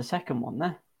he scored a second one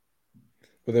there.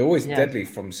 But they're always deadly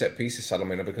from set pieces,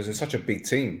 Salamina, because they're such a big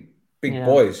team. Big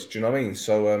boys, do you know what I mean?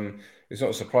 So it's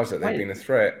not a surprise that they've been a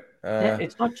threat.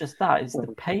 It's not just that, it's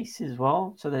the pace as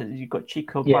well. So that you've got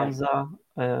Chico Banza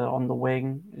on the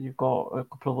wing. You've got a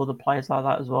couple of other players like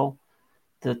that as well.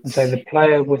 So the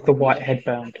player with the white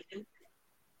headband.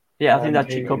 Yeah, I think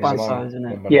that's Chico Banza, isn't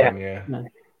it? Yeah. No.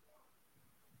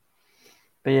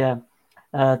 But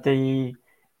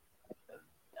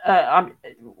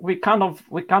we kind of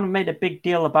made a big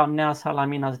deal about Nea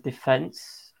Salamina's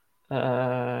defense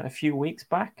a few weeks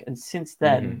back, and since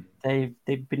then they've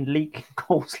been leaking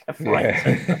goals left,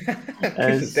 right.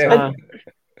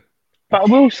 But I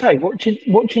will say,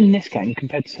 watching this game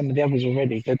compared to some of the others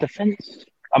already, the defense.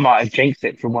 I might have jinxed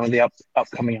it from one of the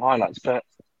upcoming highlights, but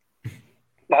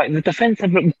like the defense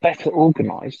have looked better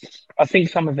organised. I think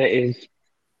some of it is.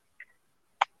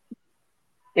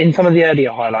 In some of the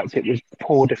earlier highlights, it was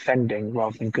poor defending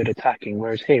rather than good attacking,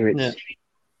 whereas here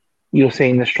you're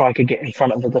seeing the striker get in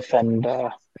front of the defender,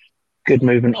 good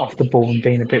movement off the ball and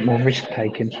being a bit more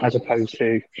risk-taking, as opposed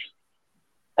to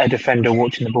a defender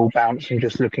watching the ball bounce and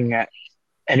just looking at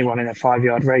anyone in a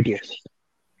 5-yard radius.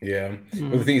 Yeah.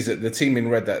 Well, the thing is that the team in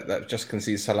red that just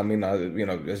concedes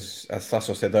Salamina, as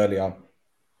Tasso said earlier,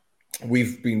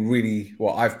 we've been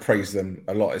I've praised them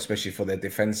a lot, especially for their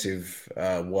defensive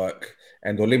work.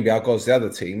 And Olympiacos, the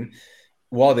other team,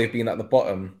 while they've been at the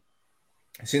bottom,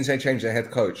 since they changed their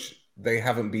head coach, they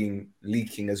haven't been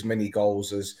leaking as many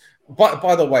goals as.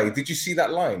 By the way, did you see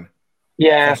that line?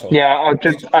 Yeah. I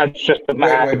just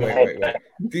wait.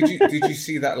 Did you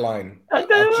see that line? I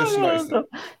just noticed that.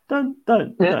 Don't.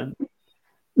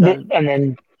 And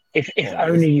then if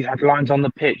only you had lines on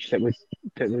the pitch that would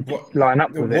line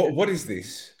up with it. What is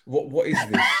this? What is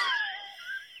this?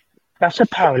 That's a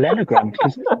parallelogram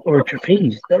or a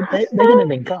trapeze. They're going to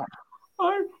link up.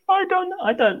 I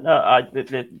don't know.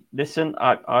 Listen,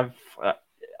 I've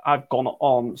gone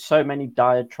on so many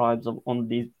diatribes on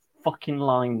these fucking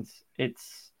lines.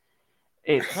 It's.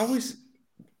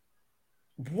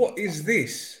 What is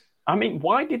this? I mean,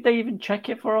 why did they even check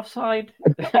it for offside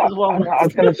as well? I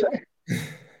was going to say.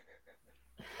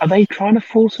 Are they trying to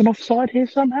force an offside here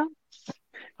somehow?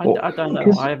 I don't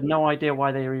know. I have no idea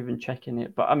why they're even checking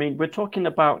it. But I mean, we're talking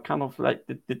about kind of like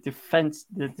the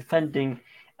defending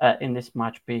in this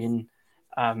match being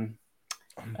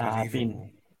Unbelievable.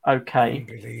 Okay.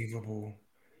 Unbelievable.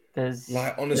 There's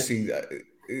honestly,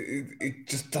 it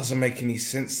just doesn't make any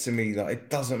sense to me. Like, it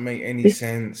doesn't make any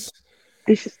sense.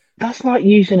 That's like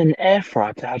using an air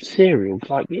fryer to have cereal.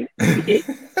 Like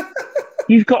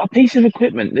you've got a piece of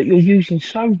equipment that you're using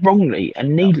so wrongly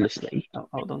and needlessly. Oh,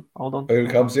 hold on. Here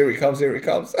it comes.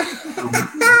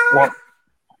 What?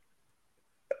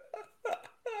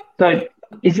 So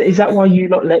is that why you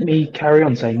let me carry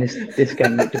on saying this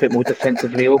game looked a bit more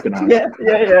defensively organised?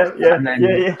 Yeah.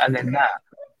 And then that.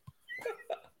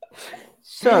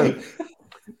 So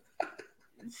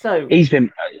he's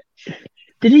been.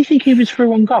 Did he think he was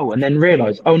through on goal and then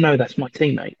realise, oh no, that's my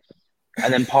teammate,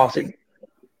 and then pass it?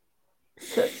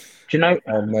 Do you know?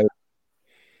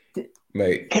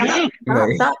 Mate.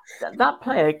 That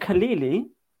player Kalili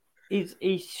is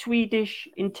a Swedish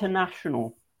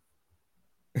international.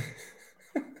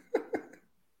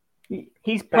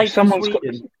 He's played for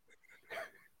Sweden.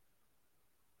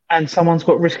 And someone's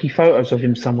got risky photos of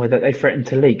him somewhere that they threatened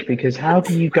to leak, because how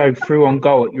do you go through on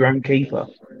goal at your own keeper?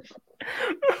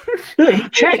 Look, he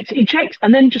checks,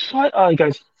 and then just he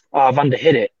goes, I've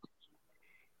underhit it.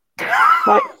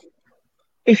 Like,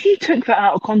 if you took that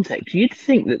out of context, you'd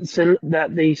think that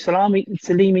the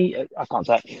Salimi, I can't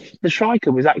say it, the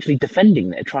striker was actually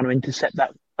defending there, trying to intercept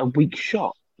a weak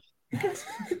shot.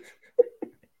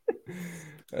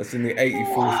 That's in the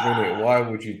 84th minute. Why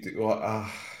would you do what?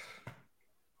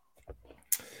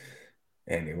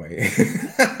 Anyway.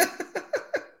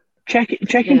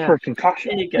 Checking for a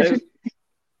concussion. There you go.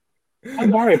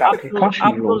 Don't worry about concussion.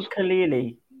 Abdul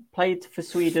Kalili played for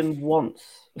Sweden once.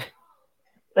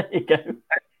 There you go.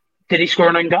 Did he score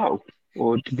an own goal,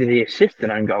 or did he assist an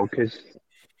own goal? Because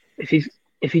if he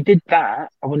did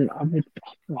that, I would.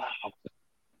 Wow.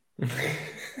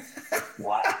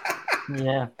 Wow.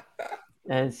 Yeah.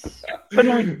 But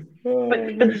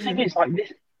the thing is, like,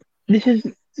 this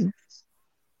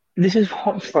is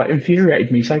what's like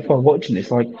infuriated me so far watching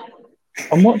this. Like,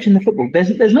 I'm watching the football.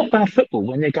 There's not bad football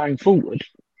when they're going forward.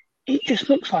 It just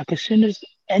looks like as soon as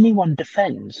anyone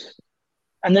defends,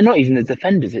 and they're not even the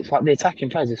defenders, it's like the attacking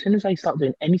players. As soon as they start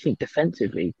doing anything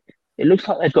defensively, it looks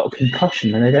like they've got a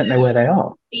concussion and they don't know where they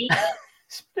are.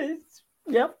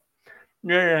 Yep.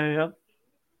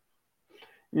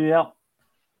 Yeah.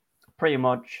 Pretty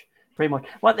much.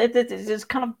 Well, there's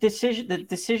kind of the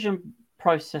decision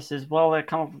process as well. It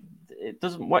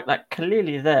doesn't work. Like,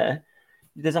 clearly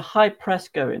there's a high press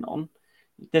going on.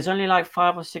 There's only like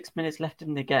 5 or 6 minutes left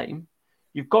in the game.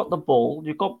 You've got the ball.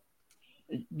 You've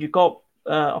got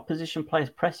opposition players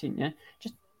pressing you.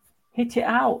 Just hit it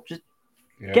out. Just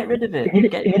get rid of it.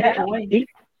 Get it away.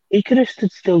 He could have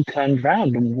stood still, turned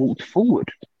round, and walked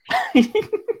forward.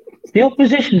 The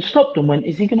opposition stopped and went,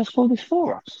 "Is he going to score this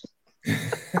for us?"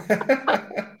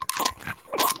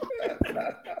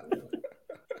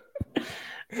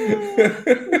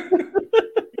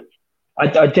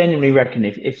 I genuinely reckon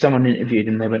if someone interviewed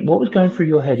him, they went, "What was going through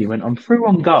your head?" He went, "I'm through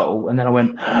on goal," and then I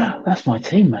went, "That's my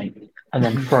teammate," and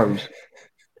then froze.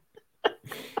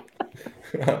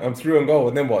 I'm through on goal,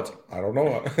 and then what? I don't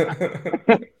know.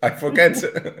 I forget.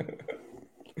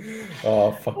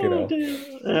 Oh, fucking hell.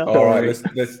 Yeah. All right,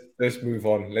 let's move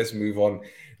on. Let's move on.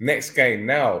 Next game.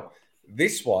 Now,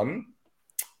 this one,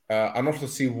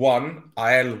 Anorthosis 1,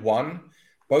 IL 1.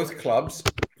 Both clubs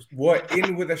were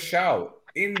in with a shout,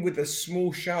 in with a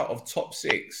small shout of top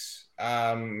 6.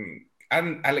 And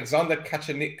Alexander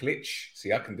Kacaniklic,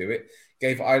 see, I can do it,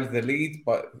 gave IL the lead,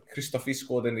 but Christofi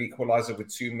scored an equalizer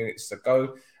with 2 minutes to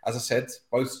go. As I said,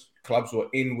 both clubs were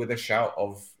in with a shout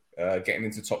of getting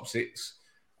into top 6.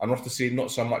 Anorthosis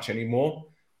not so much anymore.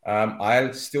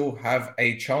 I'll still have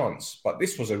a chance, but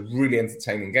this was a really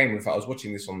entertaining game. In fact, I was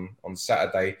watching this on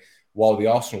Saturday while the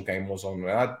Arsenal game was on, and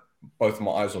I had both of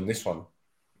my eyes on this one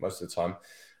most of the time.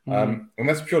 And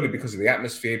that's purely because of the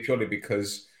atmosphere, purely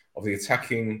because of the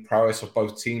attacking prowess of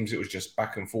both teams. It was just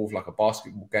back and forth like a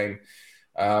basketball game.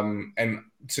 And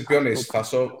to be honest, I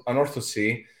saw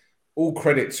Anorthosis, all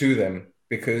credit to them,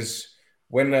 because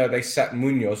when they sat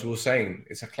Munoz, we were saying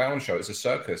it's a clown show, it's a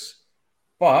circus.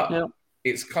 But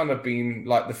it's kind of been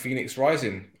like the Phoenix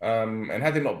Rising. And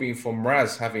had it not been for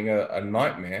Mraz having a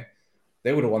nightmare,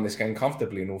 they would have won this game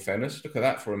comfortably, in all fairness. Look at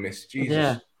that for a miss. Jesus.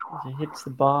 Yeah, it hits the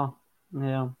bar.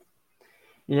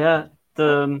 Yeah.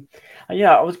 I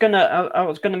was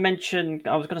gonna mention.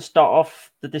 I was gonna start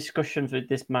off the discussions with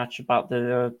this match about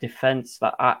the defense,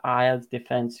 that IL's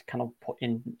defense, kind of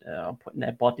putting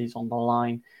their bodies on the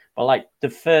line. But like the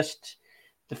first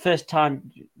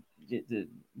time,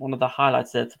 one of the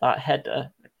highlights there for that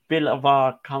header,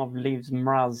 Bilavar kind of leaves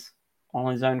Mraz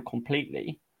on his own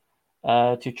completely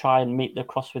to try and meet the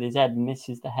cross with his head,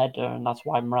 misses the header, and that's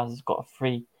why Mraz has got a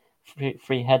free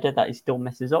header that he still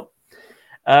messes up.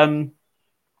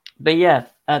 But yeah,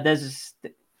 there's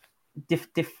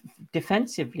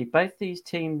defensively, both these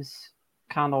teams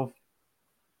kind of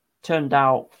turned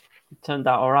out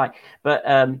all right. But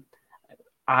IL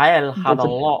had a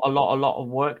lot of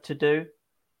work to do.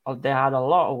 They had a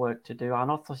lot of work to do,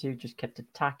 and I thought he just kept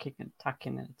attacking.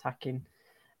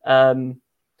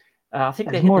 I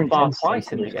think they hit the bar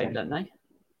twice in the game, don't they?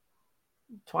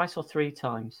 Twice or three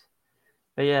times.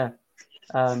 But yeah.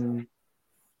 So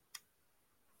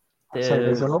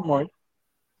there's a lot more.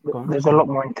 There's a lot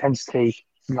more intensity,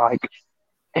 like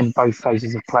in both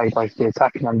phases of play, both the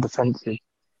attacking and defensive.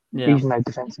 Yeah. Even though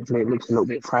defensively it looks a little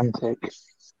bit frantic,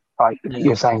 like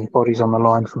you're saying, bodies on the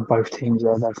line from both teams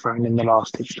there. They're throwing in the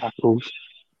last ditch tackles.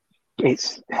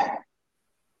 It's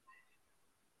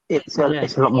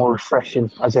a lot more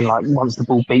refreshing. As in, like once the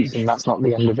ball beats them, that's not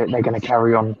the end of it. They're going to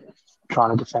carry on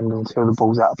trying to defend until the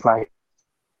ball's out of play.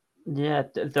 Yeah,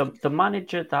 the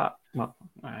manager that. Well,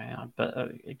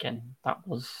 but again, that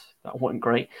wasn't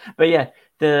great. But yeah,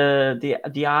 the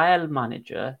IL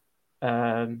manager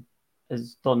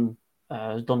has done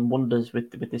wonders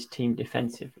with this team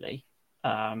defensively.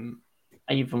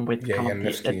 Even with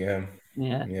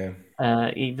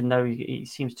even though he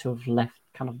seems to have left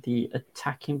kind of the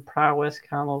attacking prowess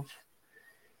kind of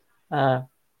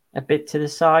a bit to the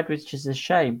side, which is a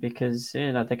shame because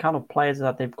the kind of players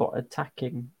that they've got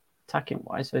attacking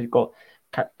wise. So you've got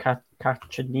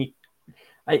Kacaniklic.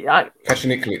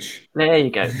 There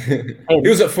you go. He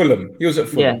was at Fulham. Yeah, he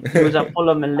was at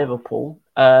Fulham and Liverpool.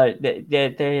 They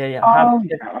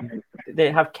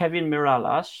have Kevin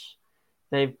Mirallas.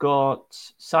 They've got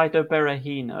Saido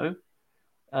Berahino.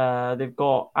 They've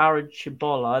got Aaron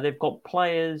Chibola. They've got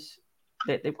players.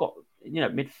 They've got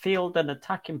midfield and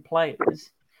attacking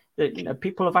players that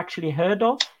people have actually heard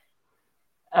of.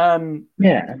 And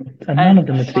none of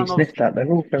them have been sniffed at. They're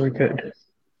all very good.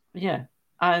 Yeah,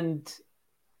 and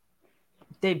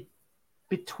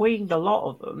between the lot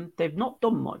of them, they've not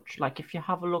done much. Like if you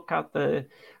have a look at the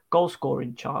goal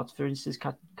scoring charts, for instance,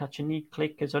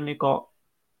 Kacaniklic has only got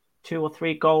 2 or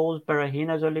 3 goals.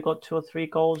 Berahino's only got 2 or 3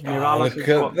 goals. Mirallas look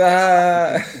at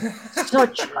that!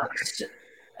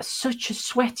 Such a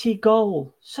sweaty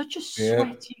goal. Such a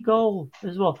sweaty goal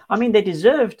as well. I mean, they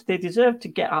deserved to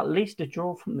get at least a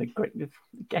draw from the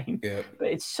game. Yep. But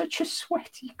it's such a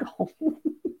sweaty goal.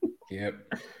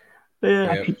 Yep.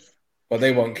 But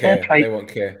they won't care. They won't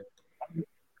care.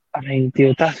 I mean,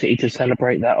 the audacity to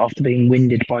celebrate that after being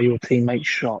winded by your teammate's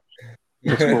shot.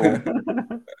 Christophe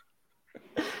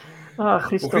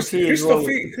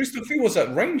was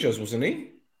at Rangers, wasn't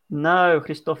he? No,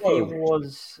 Christophe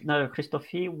was. He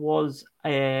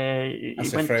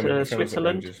went to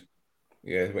Switzerland.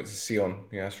 Yeah, he went to Sion.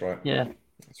 Yeah, that's right. Yeah,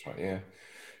 that's right. Yeah.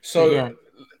 So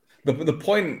the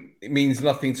point means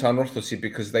nothing to Anorthosis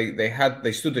because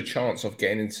they stood a chance of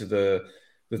getting into the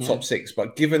top 6,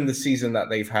 but given the season that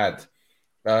they've had,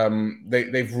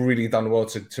 they've really done well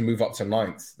to move up to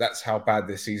 9th. That's how bad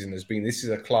this season has been. This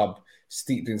is a club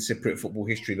steeped in Cypriot football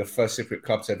history, the first Cypriot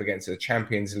club to ever get into the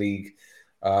Champions League.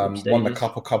 Won the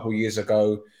cup a couple years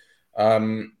ago,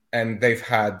 and they've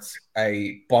had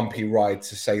a bumpy ride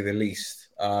to say the least.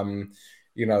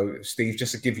 Steve,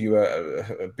 just to give you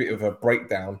a bit of a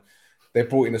breakdown, they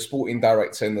brought in a sporting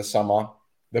director in the summer.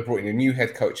 They brought in a new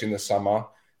head coach in the summer.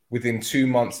 Within 2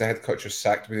 months, the head coach was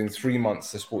sacked. Within 3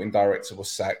 months, the sporting director was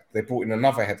sacked. They brought in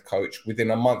another head coach.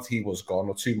 Within a month, he was gone,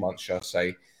 or 2 months, shall I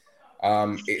say.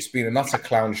 It's been an utter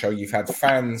clown show. You've had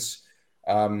fans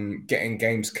getting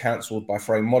games cancelled by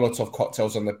throwing Molotov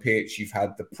cocktails on the pitch. You've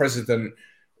had the president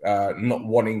not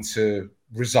wanting to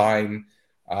resign.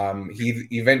 He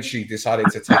eventually decided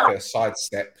to take a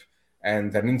sidestep,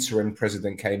 and an interim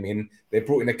president came in. They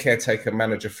brought in a caretaker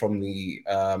manager from the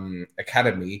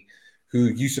academy who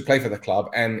used to play for the club,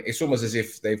 and it's almost as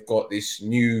if they've got this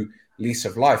new lease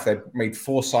of life. They've made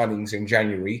 4 signings in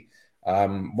January.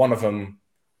 One of them,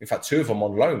 in fact, 2 of them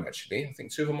on loan, actually. I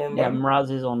think 2 of them are on loan. Yeah,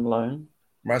 Mraz is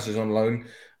on loan.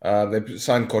 They've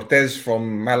signed Cortez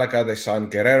from Malaga. They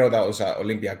signed Guerrero. That was at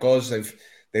Olympiacos.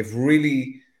 They've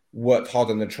really worked hard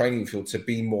on the training field to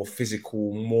be more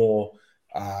physical, more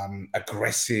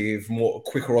aggressive, more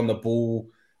quicker on the ball,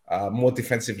 more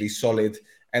defensively solid.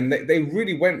 And they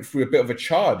really went through a bit of a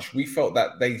charge. We felt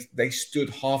that they stood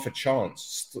half a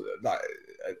chance.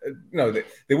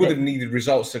 They would have needed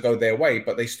results to go their way,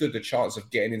 but they stood the chance of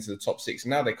getting into the top 6.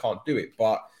 Now they can't do it,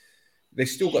 but they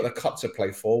still got the cup to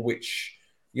play for, which,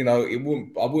 I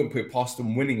wouldn't put it past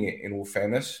them winning it, in all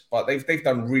fairness. But they've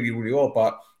done really, really well.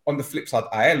 But on the flip side,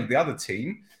 AL, the other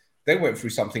team, they went through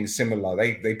something similar.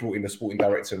 They brought in the sporting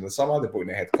director in the summer. They brought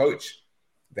in a head coach.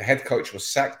 The head coach was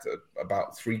sacked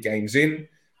about 3 games in.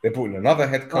 They brought in another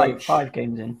head coach. Like 5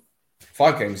 games in.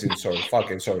 5 games in, sorry. 5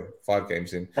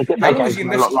 games in. How long is a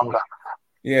lot longer?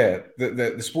 Yeah,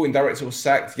 the sporting director was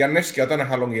sacked. Janevski, I don't know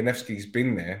how long Janevski's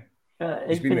been there.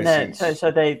 He's been there.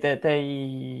 So they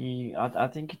I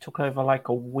think he took over like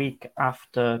a week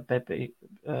after Bebe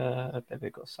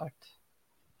got sacked.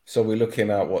 So we're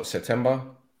looking at what, September?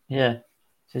 Yeah.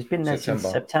 So he's been there since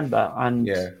September, and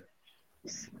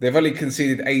they've only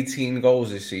conceded 18 goals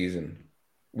this season,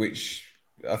 which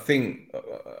I think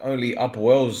only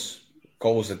Upwell's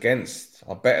goals against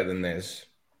are better than theirs.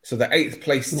 So the 8th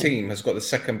place team has got the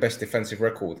 2nd best defensive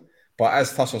record. But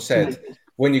as Tasso said,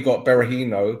 when you got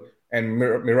Berahino and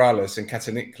Miralles and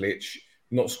Kataniklic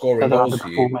not scoring goals for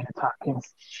you,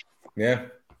 yeah,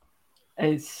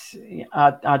 it's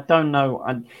I don't know.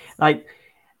 And like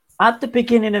at the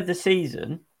beginning of the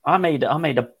season, I made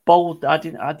a bold. I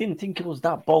didn't think it was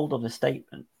that bold of a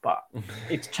statement, but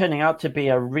it's turning out to be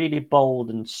a really bold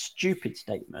and stupid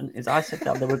statement. Is I said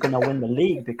that they were going to win the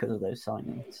league because of those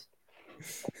signings.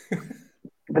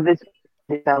 But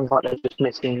it sounds like they're just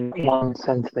missing one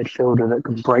centre midfielder that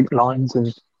can break lines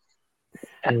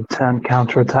and turn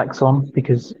counter-attacks on,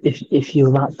 because if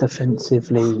you're that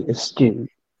defensively astute,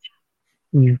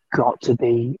 you've got to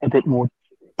be a bit more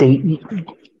deep.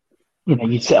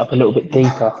 You'd set up a little bit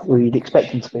deeper where you'd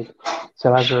expect them to be.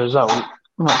 So as a result,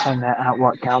 I'm not saying they're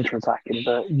outright counter-attacking,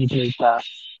 but you need that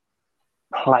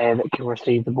player that can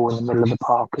receive the ball in the middle of the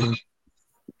park and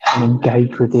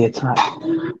engage with the attack.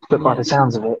 But by the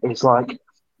sounds of it, it's like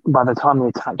by the time the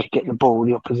attack get the ball,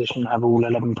 the opposition have all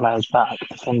 11 players back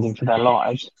defending for their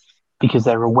lives because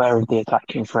they're aware of the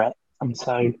attacking threat. And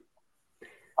so,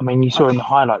 I mean, you saw in the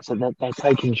highlights that they're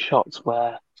taking shots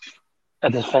where a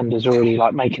defender's already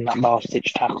like making that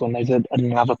last-ditch tackle and there's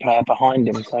another player behind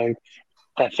him. So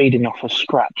they're feeding off of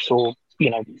scraps or,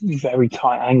 very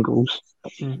tight angles.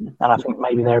 Mm-hmm. And I think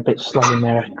maybe they're a bit slow in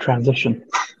their transition.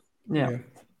 Yeah.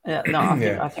 No,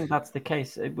 I think that's the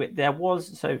case. There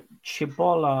was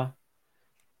Chibola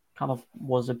kind of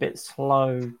was a bit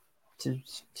slow to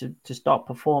start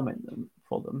performing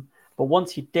for them, but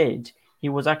once he did, he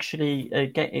was actually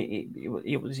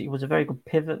he was a very good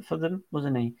pivot for them,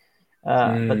 wasn't he?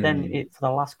 But then for the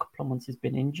last couple of months he's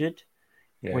been injured,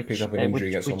 picked up an injury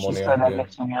against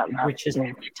which is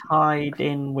tied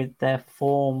in with their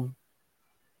form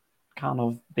kind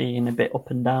of being a bit up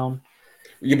and down.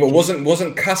 Yeah, but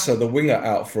wasn't Casa the winger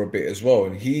out for a bit as well?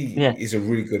 And he is a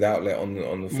really good outlet on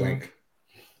the flank.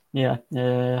 Yeah.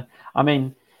 I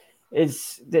mean,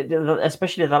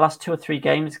 especially the last 2 or 3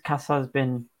 games, Casa has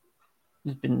been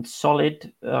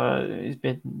solid. He's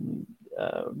been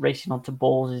racing onto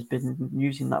balls. He's been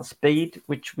using that speed,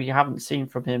 which we haven't seen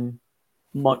from him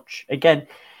much. Again,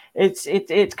 it's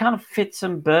kind of fits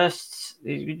and bursts.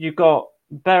 You got.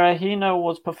 Berahino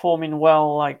was performing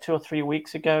well like 2 or 3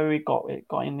 weeks ago. He got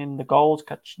in the goals.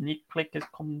 Kachniklik has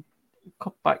come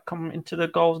into the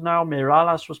goals now.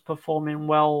 Miralles was performing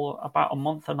well about a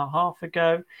month and a half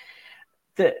ago.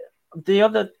 The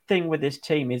other thing with this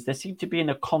team is they seem to be in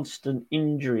a constant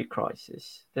injury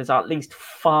crisis. There's at least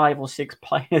 5 or 6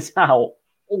 players out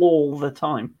all the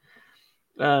time,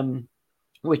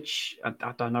 which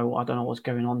I don't know. I don't know what's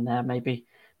going on there. Maybe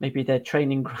their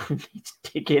training ground needs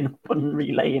digging up and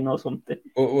relaying or something.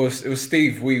 Well, it was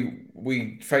Steve. We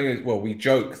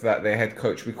joke that their head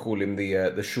coach, we call him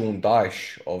the Sean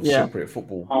Dyche of Cypriot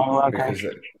football. Oh, okay.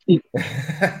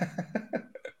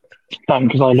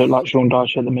 Because I look like Sean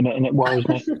Dyche at the minute and it worries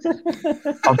me.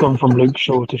 I've gone from Luke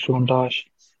Shaw to Sean Dyche.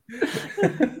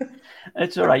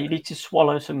 It's all right. You need to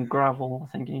swallow some gravel.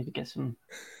 I think you need to get some...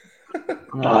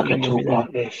 I can talk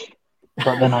like this.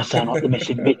 But then I sound like the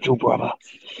missing Mitchell brother.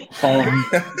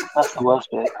 That's the worst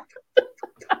bit.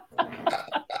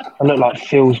 I look like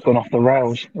Phil's gone off the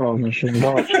rails rather than Sean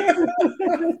Dyche.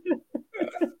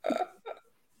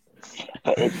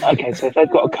 But so if they've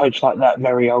got a coach like that,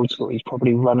 very old school, he's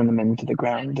probably running them into the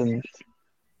ground, and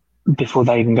before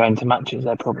they even go into matches,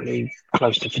 they're probably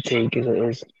close to fatigue as it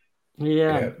is.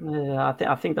 Yeah.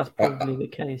 I think that's probably the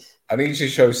case. I need to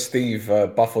show Steve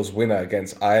Buffel's winner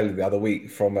against IL the other week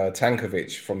from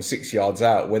Tankovic from 6 yards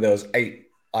out, where there was 8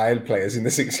 IL players in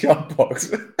the 6 yard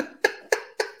box.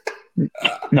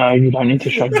 No, you don't need to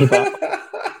show me that.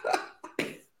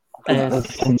 I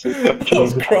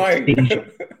was crying.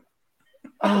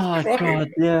 Oh God,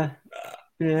 yeah.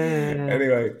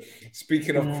 Anyway,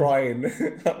 speaking of crying,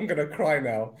 I'm going to cry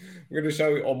now. I'm going to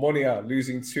show Omonia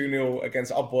losing 2-0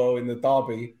 against Apollon in the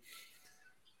derby.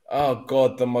 Oh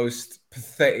God, the most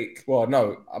pathetic. Well,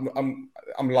 no, I'm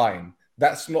lying.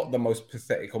 That's not the most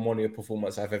pathetic Omonia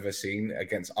performance I've ever seen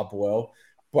against Apollon,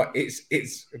 but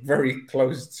it's very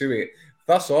close to it.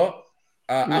 Thus, at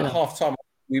halftime,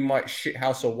 we might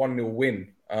shithouse a 1-0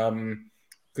 win.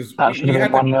 Because that should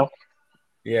have been 1-0.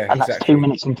 Yeah, and exactly. That's 2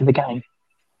 minutes into the game.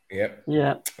 Yep.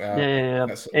 Yeah.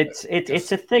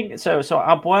 It's a thing. So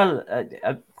Apollon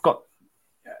got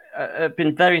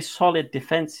been very solid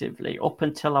defensively up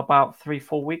until about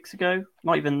 3-4 weeks ago.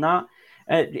 Not even that.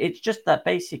 It's just that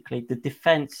basically the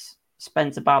defense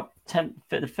spends about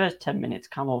the first 10 minutes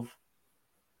kind of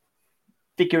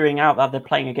figuring out that they're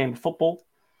playing a game of football.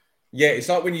 Yeah, it's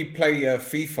like when you play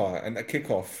FIFA and a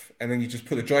kickoff, and then you just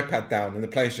put the joypad down and the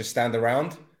players just stand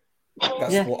around.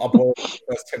 That's what Apollon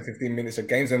first 10-15 minutes of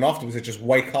games, and afterwards they just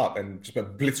wake up and just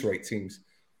obliterate teams.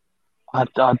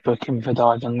 I'd book him for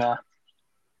diving there.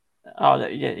 Oh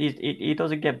yeah, he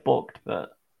doesn't get booked,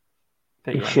 but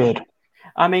he should.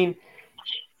 I mean,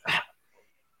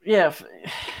 yeah,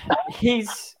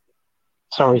 he's.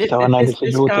 Sorry, Phil. I know this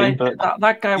is your team, but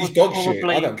that guy was probably. Shit.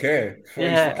 I don't care.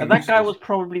 Yeah, and that guy was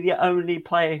probably the only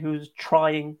player who's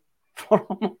trying for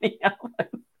money.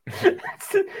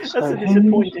 That's a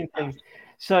disappointing thing.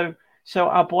 So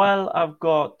Apollon have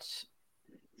got.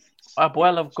 Who's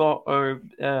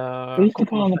the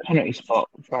guy on the penalty spot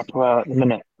for Apollon at the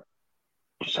minute?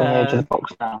 Just on the edge of the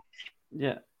box now.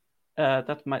 Yeah,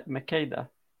 that's Makeda.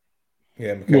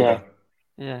 Yeah, Makeda.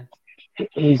 Yeah.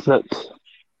 He's looked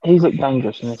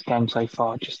dangerous in this game so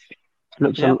far. Just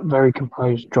looks very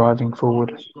composed driving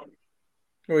forward.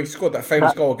 Oh, he scored that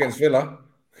famous goal against Villa.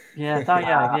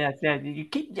 Yeah. You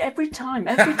keep every time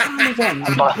he's on, you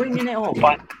keep bringing it up.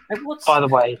 By the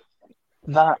way,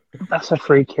 that's a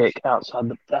free kick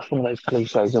outside. That's one of those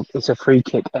cliches. It's a free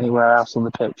kick anywhere else on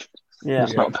the pitch. Yeah,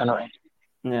 it's not a penalty.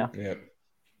 Yeah.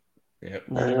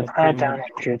 There's a player down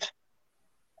injured,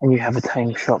 and you have a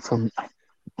tame shot from.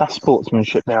 That's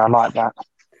sportsmanship there. I like that.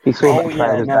 He saw that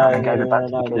player down and gave it back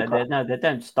to the keeper. No, they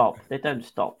don't stop. They don't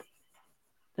stop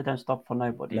for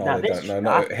nobody. No, they don't.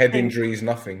 No. Head injuries,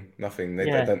 nothing. They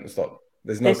don't stop.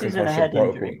 There's no concussion protocol. This isn't a head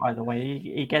injury, by the way.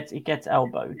 He gets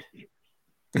elbowed.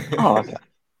 Oh, okay. At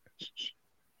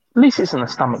least it's in the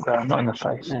stomach there, not in the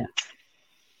face. Yeah.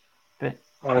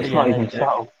 But it's not even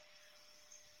subtle.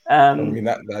 I mean,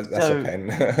 that's a pen.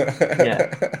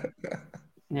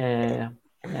 Yeah,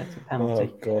 it's a penalty.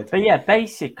 Oh, God. But yeah,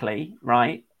 basically,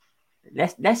 right,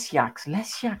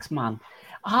 Lesjaks, man.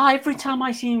 Every time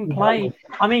I see him play,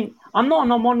 I mean, I'm not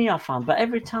an Omonia fan, but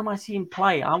every time I see him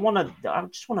play, I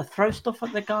just want to throw stuff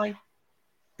at the guy.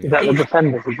 Is that the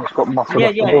defender who just got muffled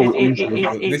off the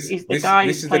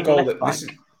ball?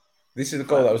 This is the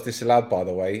goal that was disallowed, by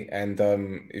the way. And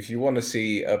if you want to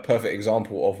see a perfect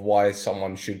example of why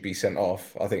someone should be sent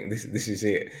off, I think this is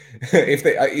it.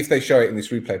 if they show it in this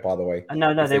replay, by the way.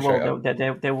 No, they will.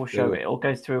 They will show it. It'll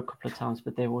go through a couple of times,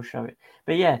 but they will show it.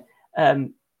 But yeah.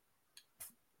 Here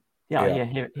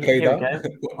we go.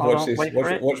 Watch this.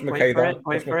 Watch Makeda.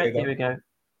 Wait for it. Here we go.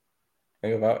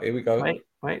 Here we go.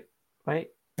 Wait.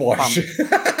 Bosh.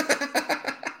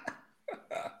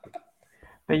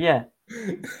 But yeah.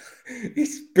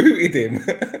 He's booted him.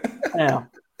 Yeah.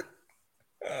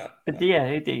 But but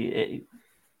it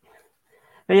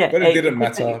didn't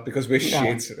matter because we're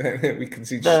shit. We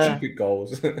concede stupid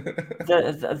goals.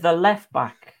 the left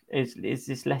back is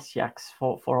this Lesjaks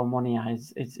for Omonia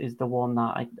is the one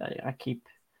that I keep.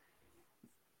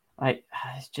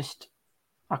 It's just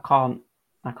I can't.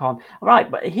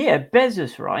 Right, but here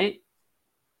Bezos, right?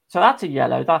 So that's a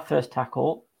yellow. That first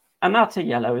tackle, and that's a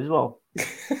yellow as well.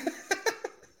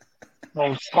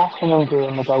 No, stacking and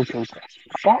doing the goalkeeper.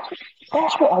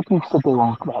 That's what I used to do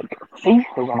on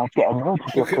FIFA when I get annoyed.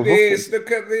 Look at this!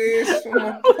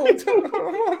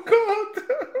 Oh my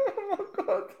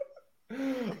god!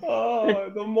 Oh,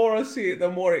 the more I see it, the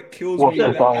more it kills me.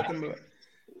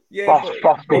 Yeah,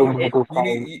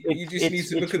 you just need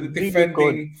to look at the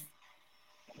defending.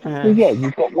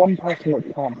 You've got one person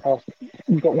that can't pass.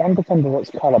 You've got one defender that's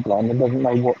colourblind and doesn't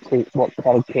know what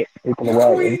colour kit people are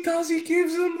wearing. Oh, he does. He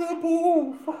gives them the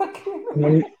ball.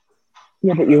 Fucking.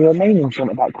 But your remaining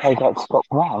centre back plays like Scott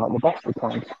Brown at the best of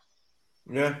times.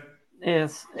 Yeah.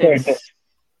 Yes. But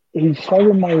he's so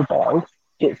immobile.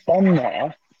 Gets done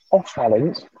there, off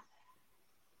balance.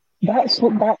 That's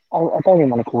what that. I don't even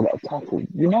want to call it a tackle.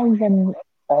 You know when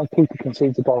keeper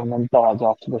concedes a goal and then dives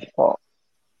after the shot.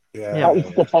 Yeah, That was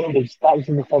defenders. That was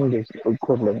the defenders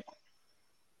equivalent.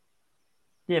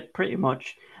 Yeah, pretty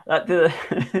much.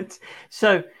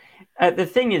 So the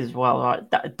thing is, well, right,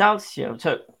 Dalcio.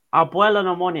 So Abuela and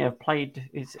Amoni have played.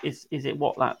 Is it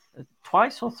what, like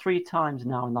twice or three times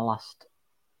now in the last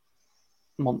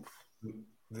month?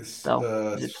 This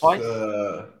Is it twice?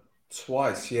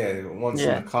 twice, yeah. Once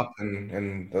in the cup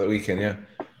and the weekend, yeah.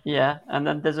 Yeah, and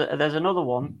then there's another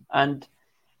one, and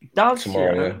Dalcio,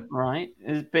 Tomorrow, right,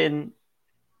 has been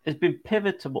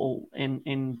pivotal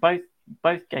in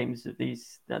both games that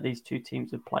these two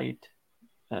teams have played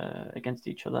against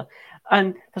each other,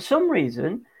 and for some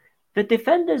reason, the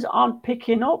defenders aren't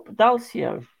picking up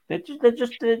Dalcio. They're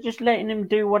just letting him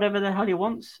do whatever the hell he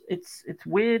wants. It's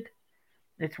weird.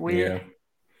 It's weird. Yeah.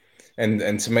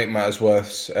 And to make matters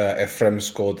worse, Ephraim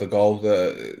scored the goal.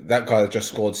 That guy that just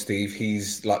scored, Steve,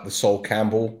 he's like the Sol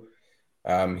Campbell.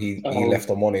 He left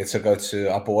Omonia to go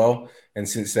to Apollon, and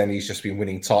since then he's just been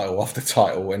winning title after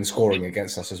title and scoring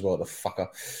against us as well. The fucker.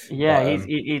 Yeah,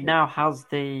 he now has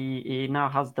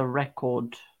the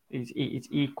record. He's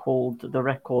equaled the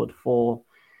record for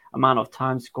amount of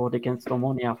time scored against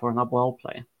Omonia for an Apollon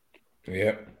player.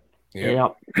 Yep.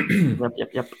 Yep.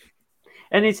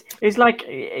 And it's like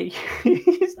he's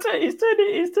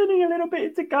turning a little bit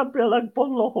into Gabriel like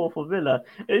Bonloho for Villa.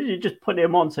 You just put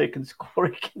him on so he can score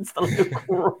against the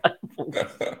local rivals.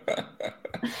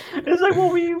 It's like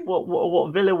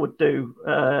what Villa would do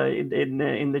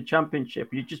in the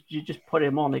Championship. You just put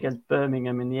him on against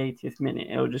Birmingham in the 80th minute.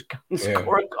 He'll just go and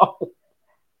score a goal.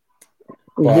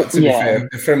 But to be fair,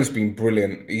 Ephraim's been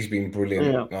brilliant. He's been brilliant.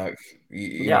 Yeah. Like,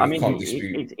 I mean, can't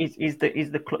dispute. He's the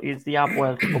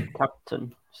Abwell club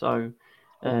captain. So,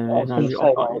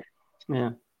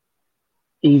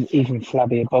 Even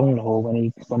Flavio Bonhor, when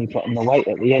he put on the weight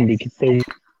at the end, he could see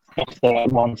there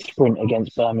one sprint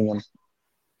against Birmingham.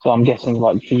 So I'm guessing,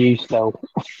 like for you, still,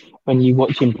 when you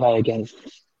watch him play against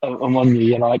Omonia,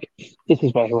 you're like, this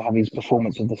is where he'll have his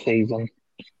performance of the season.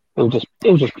 He'll just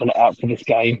pull it out for this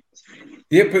game.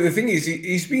 Yeah, but the thing is,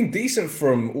 he's been decent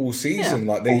from all season.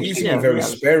 Yeah. Like they're using him very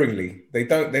sparingly. They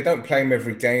don't play him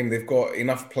every game. They've got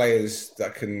enough players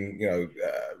that can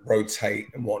rotate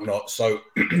and whatnot. So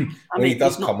when he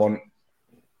does come on,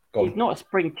 he's not a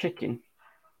spring chicken.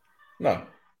 No.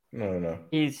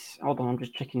 He's hold on. I'm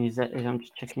just checking his age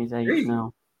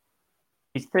now.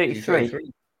 He's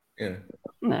 33. Yeah.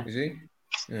 Is he?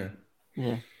 Yeah.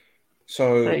 Yeah.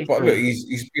 So, but look,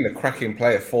 he's been a cracking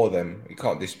player for them. You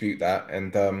can't dispute that.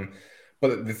 And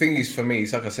but the thing is, for me,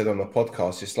 it's like I said on the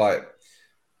podcast, it's like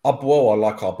Apollon are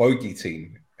like our bogey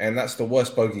team, and that's the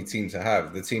worst bogey team to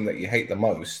have. The team that you hate the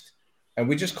most, and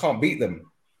we just can't beat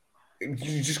them.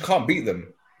 You just can't beat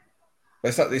them.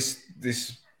 It's like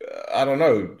this. I don't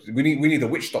know. We need a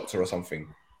witch doctor or something.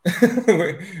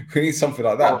 we need something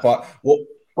like that. But what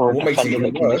makes it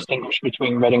even worse? Distinguish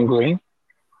between red and green.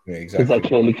 Yeah, exactly. Because they're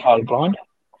clearly colourblind.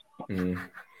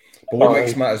 But what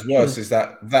makes matters worse is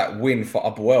that win for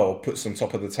Apollon puts them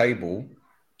top of the table.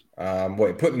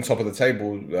 It put them top of the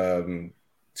table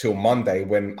till Monday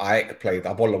when AEK played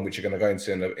Apollon, which you're going to go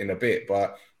into in a bit.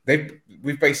 But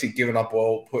we've basically given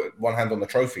Apollon, put one hand on the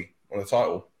trophy, on the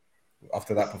title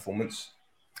after that performance.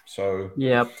 So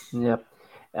yep.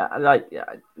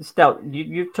 Stel,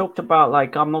 you talked about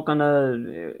like I'm not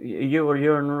gonna. You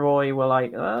and Roy were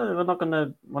like, we're not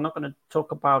gonna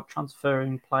talk about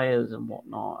transferring players and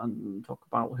whatnot, and talk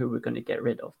about who we're gonna get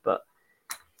rid of. But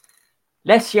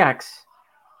Les Yax,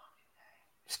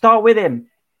 start with him.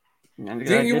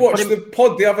 Didn't you watch the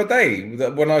pod the other day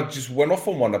when I just went off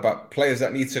on one about players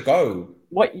that need to go?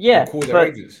 What? Yeah, call their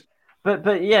agents.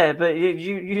 But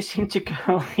you seem to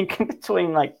go like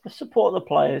between like support the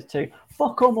players to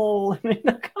fuck them all.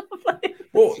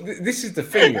 Well, this is the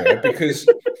thing, because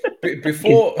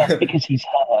before because he's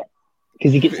hurt,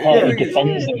 because he gets hurt, he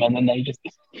defends them, and then they just.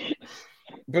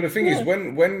 But the thing is,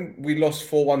 when we lost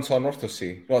 4-1 to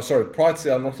Anorthosis, prior to the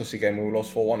Anorthosis game, when we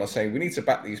lost 4-1, I was saying we need to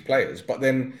back these players, but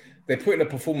then they put in a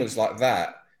performance like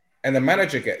that. And the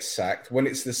manager gets sacked when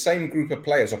it's the same group of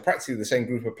players, or practically the same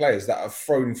group of players, that have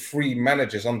thrown 3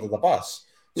 managers under the bus.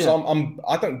 Yeah. So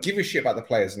I don't give a shit about the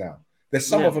players now. There's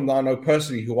some of them that I know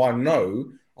personally who I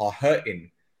know are hurting,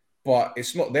 but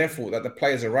it's not their fault that the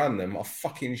players around them are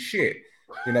fucking shit.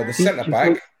 The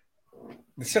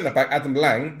centre back Adam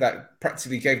Lang, that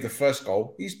practically gave the first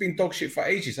goal, he's been dog shit for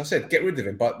ages. I said get rid of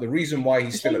him, but the reason why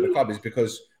he's still at the club is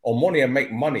because Omonia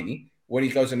make money when he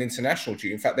goes on international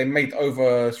duty. In fact, they made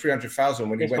over 300,000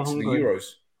 when he went to the Euros.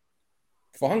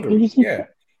 For Hungary, yeah.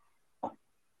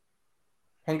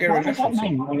 Hungarian national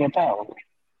team. Ring a bell?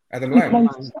 Adam Lang.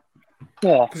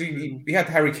 Yeah. Because he had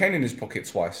Harry Kane in his pocket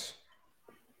twice.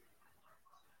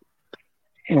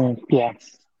 Yeah.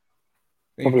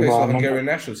 He Probably plays why for I the remember. Hungarian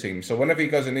national team. So whenever he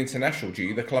goes on international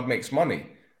duty, the club makes money.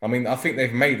 I mean, I think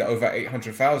they've made over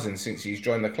 800,000 since he's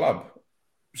joined the club.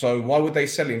 So why would they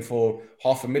sell him for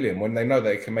 500,000 when they know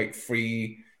they can make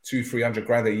 300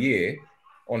 grand a year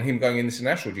on him going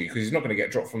international duty? Because he's not going to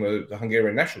get dropped from the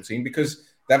Hungarian national team because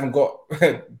they haven't got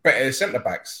better centre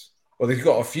backs. Well, they've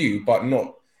got a few, but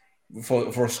not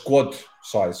for a squad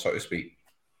size, so to speak.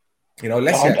 You know,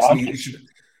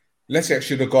 Lesiak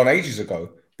should have gone ages ago,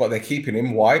 but they're keeping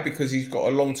him. Why? Because he's got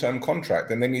a long-term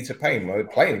contract and they need to pay him. Well, they're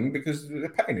paying him because they're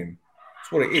paying him.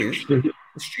 That's what it is.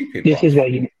 It's stupid. This is where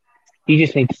you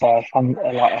just need to buy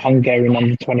a Hungarian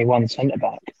under-21 centre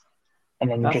back, and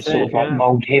then just sort of like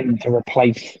mould him to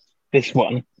replace this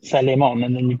one, sell him on,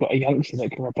 and then you've got a youngster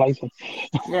that can replace him.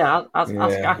 Yeah,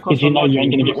 because you know you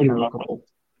ain't going to get rid of him.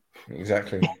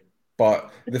 Exactly.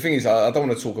 But the thing is, I don't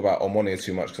want to talk about Omonia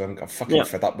too much because I'm fucking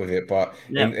fed up with it. But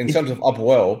in terms of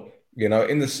Apollon, you know,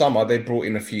 in the summer they brought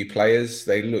in a few players.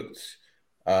 They looked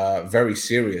very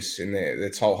serious in their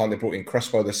title hunt. They brought in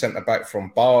Crespo, the centre back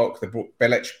from Bark. They brought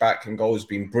Belic back, and goal has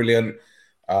been brilliant.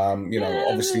 You know,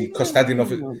 obviously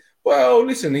Kostadinov. Well,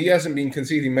 listen, he hasn't been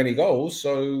conceding many goals,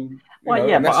 so. But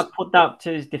I'd put that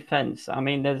to his defence. I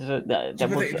mean, but they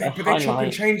chop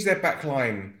and change their back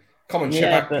line. Come on,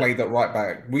 Chebak played at right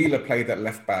back. Wheeler played at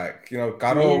left back. You know,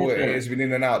 Garo has been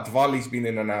in and out. Dvali's been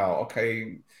in and out.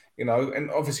 Okay, you know, and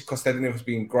obviously Kostadinov has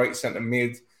been great centre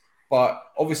mid. But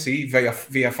obviously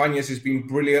Villafañez has been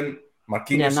brilliant.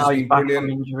 Marquinhos has been brilliant.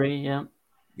 From injury,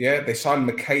 yeah, they signed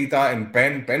Makeda and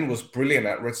Ben. Ben was brilliant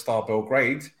at Red Star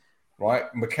Belgrade, right?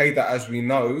 Makeda, as we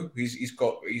know, he's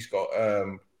got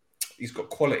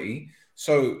quality.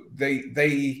 So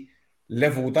they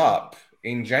leveled up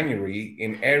in January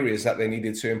in areas that they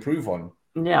needed to improve on.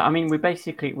 Yeah, I mean,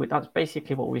 that's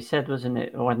basically what we said, wasn't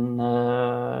it? When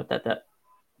that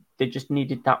they just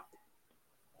needed that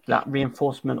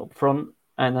reinforcement up front,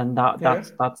 and then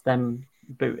that's them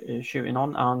shooting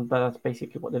on, and that's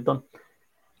basically what they've done.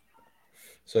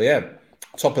 So yeah,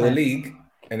 top of the league,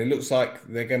 and it looks like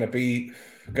they're going to be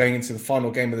going into the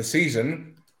final game of the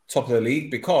season, top of the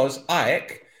league, because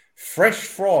AEK, fresh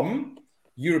from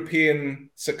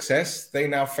European success, they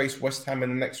now face West Ham in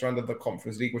the next round of the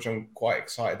Conference League, which I'm quite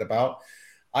excited about.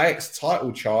 AEK's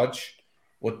title charge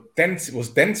was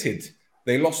dented.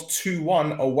 They lost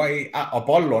 2-1 away at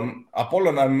Apollon.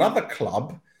 Apollon, another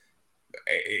club,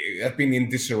 have been in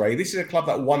disarray. This is a club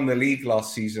that won the league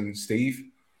last season, Steve.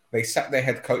 They sacked their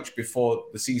head coach before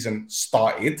the season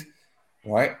started,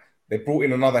 right? They brought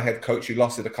in another head coach who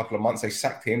lasted a couple of months. They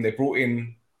sacked him. They brought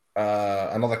in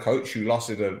another coach who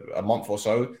lasted a month or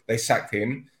so. They sacked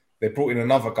him. They brought in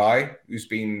another guy who's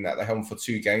been at the helm for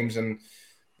 2 games, and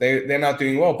they're now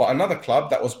doing well. But another club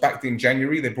that was backed in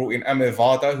January, they brought in Amir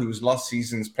Varda, who was last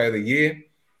season's Player of the Year.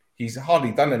 He's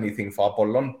hardly done anything for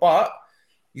Apollon, but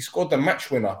he scored the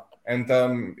match winner. And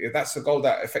that's the goal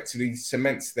that effectively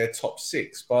cements their top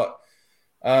 6. But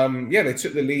they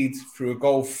took the lead through a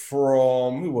goal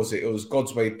from, who was it? It was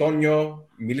Godsway Donyo,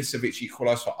 Milicevic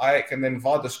equalised for AEK, and then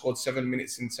Varda scored 7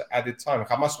 minutes into added time.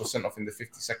 Hamas was sent off in the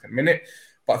 52nd minute.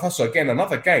 But also, again,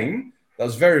 another game that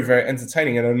was very, very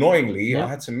entertaining. And annoyingly, I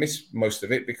had to miss most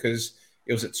of it because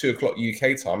it was at 2 o'clock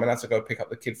UK time and I had to go pick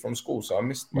up the kid from school. So I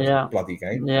missed most of the bloody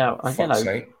game. Yeah, fuck's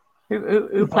sake.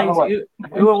 Who plays?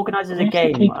 Who organises a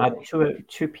game at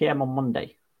 2 p.m. on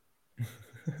Monday?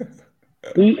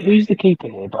 Who's the keeper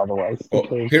here, by the way?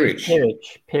 Pirich.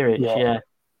 Yeah.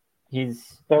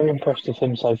 He's very impressed with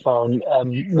him so far. And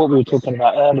what we were talking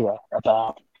about earlier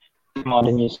about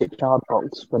commanding your 6-yard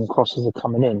box when crosses are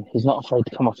coming in, he's not afraid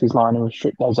to come off his line and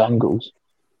restrict those angles,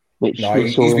 which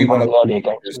we saw in one of the earlier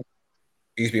games.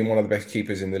 He's been one of the best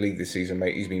keepers in the league this season,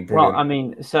 mate. He's been brilliant. Well, I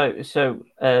mean,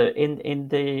 in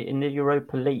the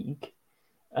Europa League,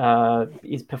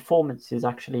 his performances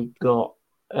actually got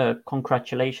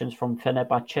congratulations from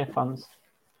Fenerbahce fans.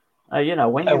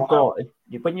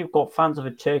 When you've got fans of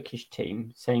a Turkish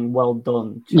team saying "well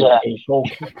done" to a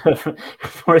goalkeeper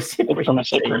for a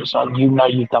Cypriot side, you know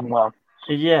you've done well.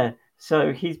 Yeah,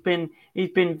 so he's been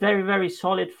very, very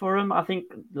solid for him. I think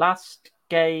last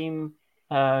game.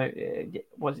 Last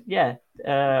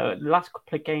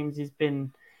couple of games he's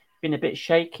been a bit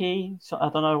shaky. So I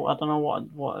don't know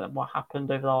what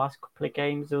happened over the last couple of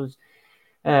games. There was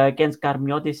against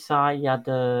Garmiodisai,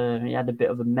 he had a bit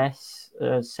of a mess.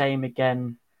 Same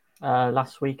again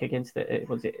last week against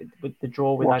with the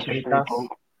draw with Agridas.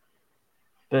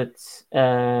 But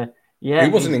he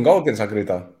wasn't in goal against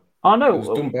Agrida. Oh no, it was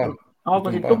Dumba. Oh,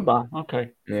 was it Dumba?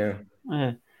 Okay. Yeah.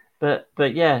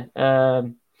 But yeah.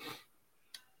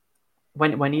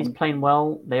 when he's playing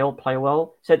well, they all play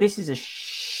well. So this is a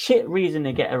shit reason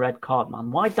to get a red card,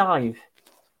 man. Why dive?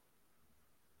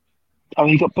 Oh,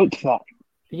 he got booked for that.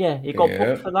 Yeah, he got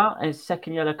booked for that, and his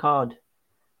second yellow card.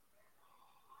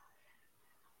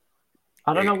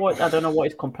 I don't know what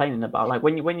he's complaining about. Like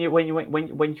when you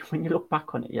look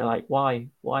back on it, you're like, why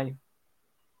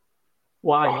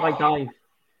dive?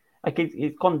 Like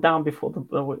he's gone down before the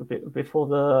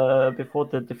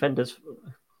defenders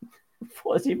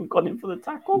before it's even gone in for the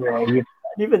tackle. Yeah,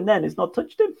 And even then, it's not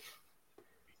touched him.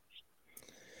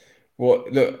 Well,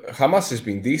 look, Hamas has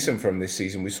been decent from this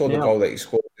season. We saw the goal that he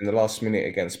scored in the last minute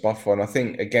against Buffalo, and I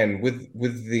think again with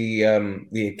the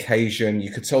occasion,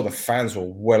 you could tell the fans were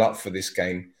well up for this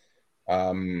game.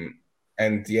 And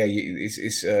yeah,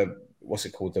 it's what's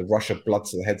it called? The rush of blood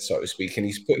to the head, so to speak. And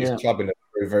he's put his club in a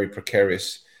very, very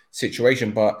precarious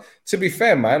situation. But to be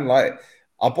fair, man, like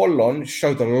Apollon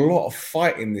showed a lot of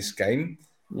fight in this game.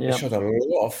 He showed a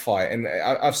lot of fight, and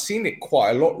I've seen it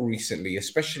quite a lot recently,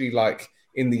 especially like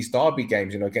in these derby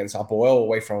games, against Apollon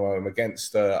away from home,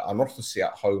 against Anorthosis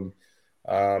at home,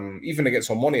 even against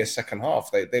Omonia second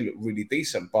half, they look really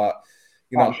decent. But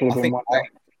I think.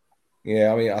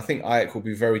 I think Ajax will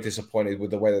be very disappointed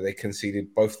with the way that they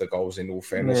conceded both the goals, in all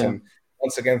fairness. And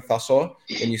once again, Thasso,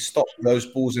 when you stop those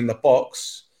balls in the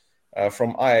box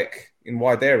from Ajax in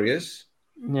wide areas,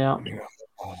 what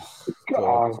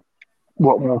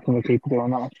more can the keeper do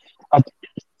on that?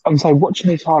 I'm saying, watching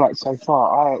these highlights so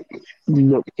far, Ajax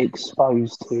look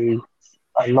exposed to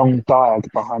a long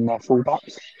diag behind their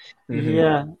fullbacks.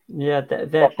 Mm-hmm.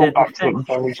 Their fullbacks look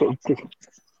very sort of different.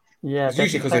 Yeah, it's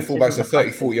usually because their fullbacks are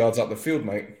 30, 40 yards up the field,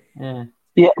 mate. Yeah,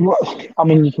 well, I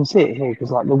mean, you can see it here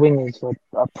because like the wingers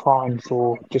are primed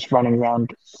for just running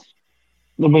around.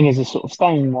 The wingers are sort of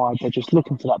staying wide. They're just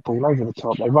looking for that ball over the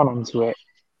top. They run onto it.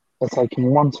 They're taking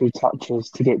 1-2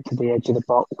 touches to get to the edge of the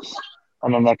box,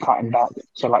 and then they're cutting back.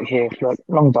 So like here, look,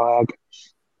 long diag,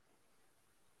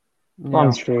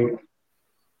 runs through,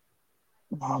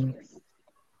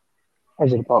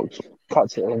 edge of the box,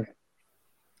 cuts it in.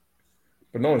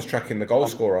 But no one's tracking the goal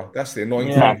scorer. That's the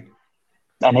annoying thing.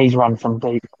 And he's run from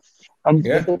deep. And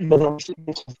but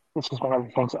this is one of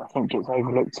the things that I think gets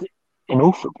overlooked in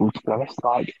all football, to be honest.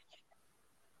 Like,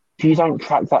 if you don't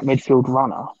track that midfield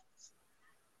runner,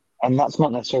 and that's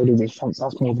not necessarily the defence,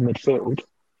 that's more the midfield,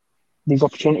 these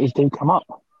opportunities do come up.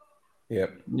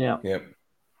 Yep. The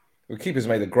keeper's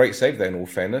made a great save there, in all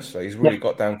fairness. So he's really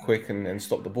got down quick and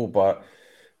stopped the ball, but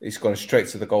he's gone straight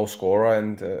to the goal scorer.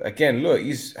 And again, look,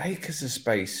 he's acres of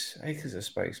space.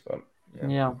 But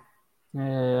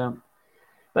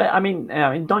But I mean,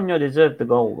 Donio deserved the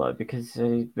goal though, because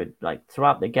like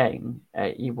throughout the game,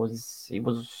 he was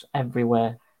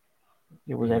everywhere.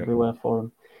 He was everywhere for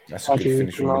him. That's a good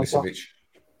finish from Milicevic.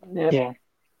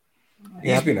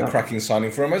 He's been a cracking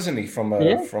signing for him, hasn't he? From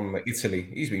Italy,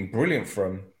 he's been brilliant for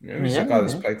him. He's a guy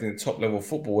that's played in top level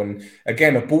football, and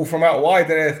again, a ball from out wide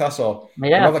there, Thasso.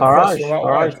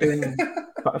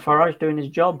 Farage doing his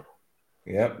job.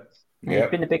 He's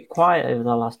been a bit quiet over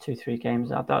the last 2-3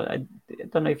 games. I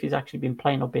don't know if he's actually been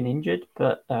playing or been injured,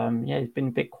 but he's been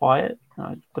a bit quiet.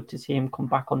 Good to see him come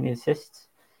back on the assists.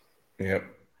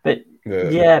 But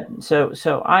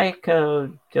so Ajax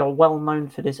are well known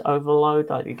for this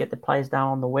overload. Like you get the players down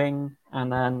on the wing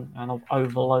and then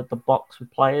overload the box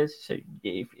with players. So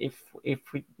if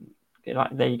we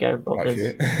there you go. Look,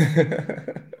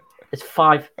 there's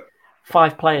five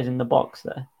players in the box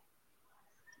there,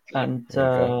 and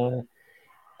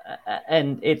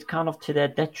it's kind of to their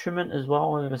detriment as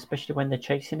well, especially when they're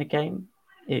chasing a game.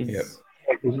 They're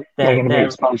going to be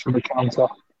exposed for the counter.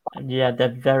 Yeah, they're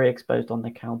very exposed on the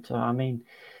counter. I mean,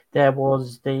 there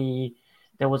was a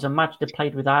match they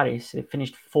played with Aris. It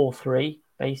finished 4-3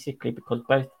 basically because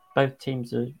both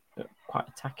teams are quite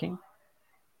attacking.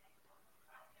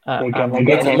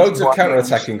 Loads of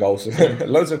counter-attacking goals.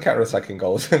 Loads of counter-attacking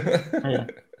goals. Get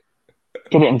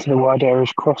it into the wide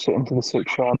areas, cross it into the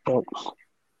 6-yard box.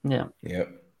 Yeah.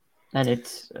 And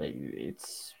it's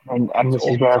and this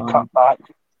is where a cut back.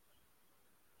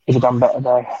 Could have done better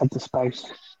there. Had the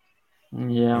space.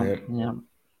 Yeah.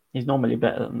 He's normally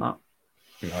better than that.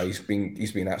 No, he's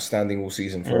been outstanding all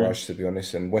season for us, to be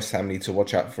honest. And West Ham need to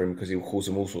watch out for him because he'll cause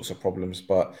them all sorts of problems.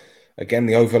 But again,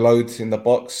 the overload in the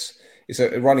box is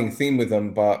a running theme with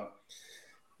them. But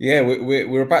yeah,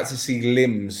 we're about to see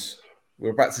limbs.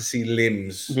 We're about to see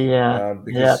limbs.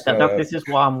 Because, this is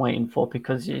what I'm waiting for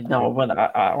because when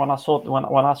I saw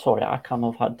it, I kind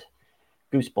of had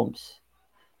goosebumps.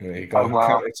 There you go. Oh,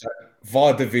 wow.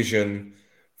 Wardavision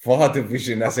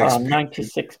as expected.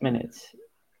 96 minutes.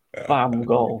 Bam,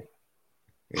 goal.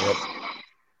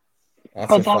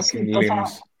 That's fucking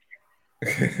limbs.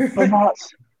 But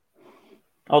that's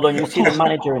Hold on, you'll see the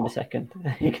manager in a second.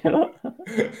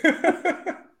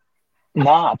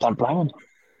 nah, I don't blame him.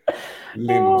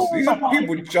 Limbs. These are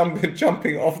people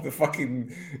jumping off the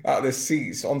fucking out of their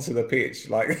seats onto the pitch.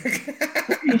 Like,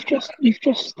 You've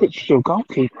just stitched your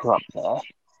goalkeeper up there.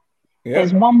 yeah,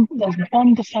 There's one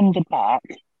defender back,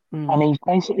 and he's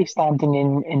basically standing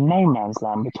in no man's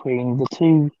land between the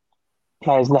two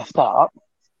players left up.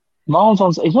 Miles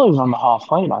on, he's not even on the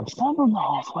halfway line. Stand on the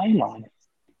halfway line.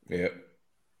 yeah.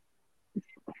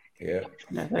 Yeah,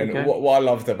 And what I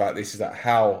loved about this is that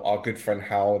Hal, our good friend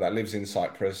Hal, that lives in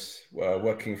Cyprus,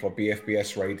 working for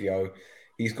BFBS Radio,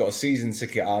 he's got a season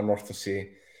ticket at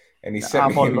Anorthosis, and he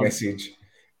sent me a message.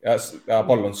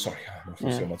 Apollon, sorry, what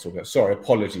am I talking about? Sorry,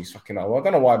 apologies, fucking hell. I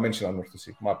don't know why I mentioned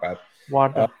Anorthosis. My bad.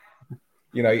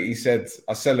 He said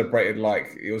I celebrated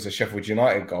like it was a Sheffield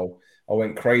United goal. I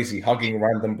went crazy, hugging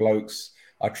random blokes.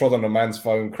 I trod on a man's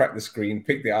phone, cracked the screen,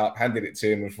 picked it up, handed it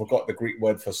to him, and forgot the Greek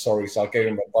word for sorry. So I gave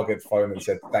him a buggered phone and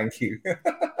said, thank you.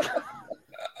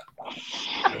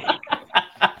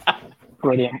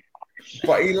 Brilliant.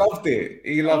 But he loved it.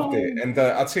 And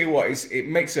I'll tell you what, it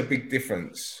makes a big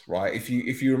difference, right? If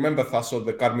you remember, Thasso,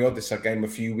 the Garmiodisa game a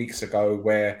few weeks ago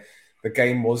where the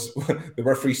game was, the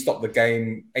referee stopped the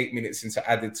game 8 minutes into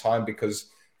added time because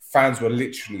fans were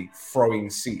literally throwing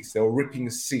seats. They were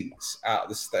ripping seats out of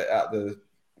the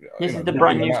This is the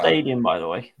brand new stadium, by the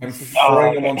way. And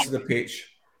throwing them onto the pitch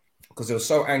because they were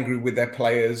so angry with their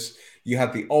players. You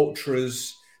had the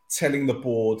ultras telling the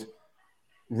board,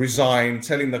 resign,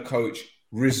 telling the coach,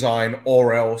 resign,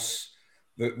 or else.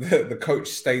 The coach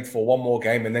stayed for one more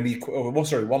game and then he quit. Well,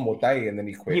 sorry, one more day and then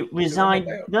he quit. He resigned.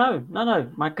 No.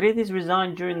 Magridis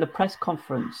resigned during the press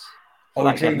conference.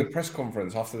 During the press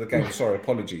conference after the game. Sorry,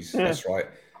 apologies. Yeah. That's right.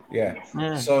 Yeah.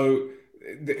 So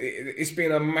it's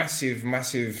been a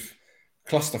massive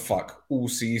clusterfuck all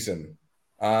season.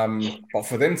 But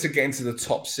for them to get into the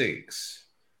top six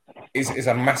is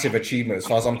a massive achievement as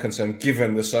far as I'm concerned,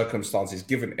 given the circumstances,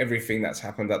 given everything that's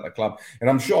happened at the club. And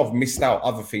I'm sure I've missed out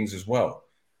other things as well.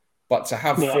 But to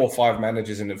have four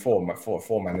managers in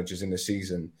the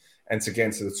season and to get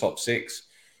into the top six,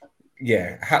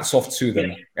 hats off to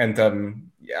them. And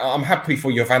I'm happy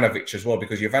for Jovanovic as well,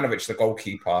 because Jovanovic, the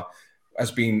goalkeeper,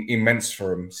 has been immense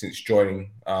for him since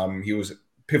joining. He was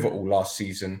pivotal last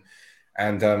season.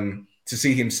 And to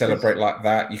see him celebrate like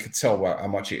that, you could tell how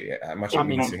much it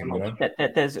means to him. You know?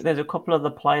 There's a couple of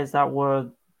the players that were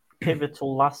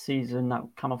pivotal last season that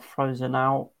kind of frozen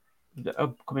out,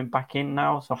 coming back in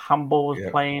now. So Handball was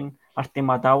playing,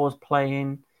 Artimada was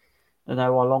playing,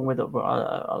 along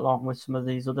with some of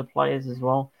these other players as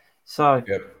well. So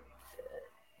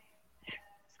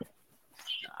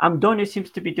Amdonia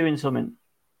seems to be doing something.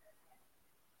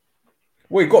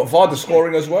 Well, you got Varda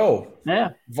scoring as well. Yeah.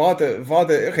 Varda.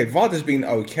 Okay, Varda's been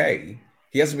okay.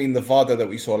 He hasn't been the Varda that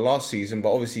we saw last season,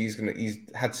 but obviously he's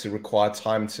had to require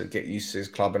time to get used to his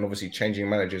club, and obviously changing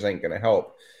managers ain't going to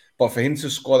help. But for him to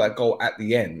score that goal at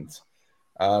the end,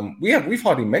 we've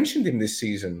hardly mentioned him this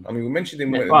season. I mean, we mentioned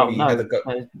him when he had a go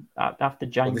after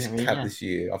January. This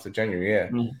year, after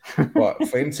January, But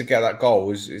for him to get that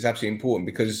goal is absolutely important,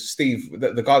 because Steve,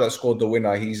 the guy that scored the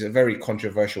winner, he's a very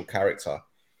controversial character.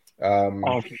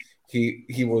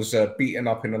 He was beaten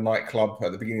up in a nightclub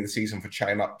at the beginning of the season for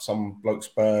chatting up some bloke's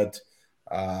bird.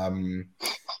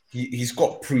 He's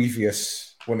got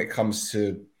previous when it comes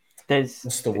to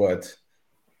what's the word?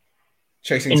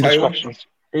 Chasing tail.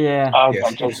 Yeah.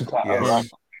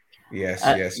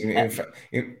 Yes.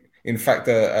 In fact,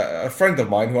 a friend of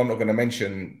mine, who I'm not going to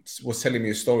mention, was telling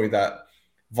me a story that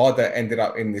Varda ended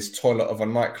up in this toilet of a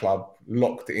nightclub,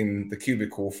 locked in the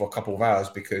cubicle for a couple of hours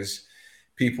because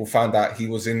people found out he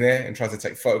was in there and tried to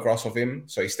take photographs of him.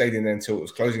 So he stayed in there until it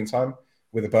was closing time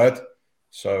with a bird.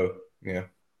 So, yeah.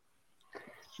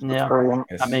 Yeah,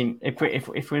 yes. I mean,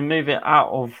 if we move it out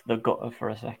of the gutter for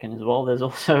a second as well, there's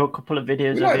also a couple of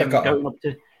videos of him going up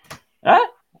to. Huh?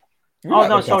 Oh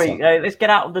no, sorry. Let's get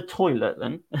out of the toilet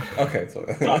then. Okay.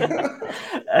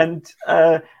 And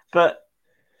but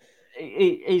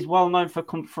he's well known for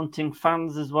confronting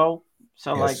fans as well.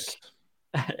 So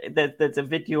there's a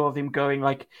video of him going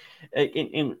like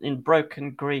in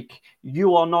broken Greek,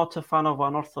 "You are not a fan of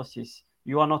Anorthosis.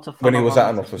 You are not a fan." When he was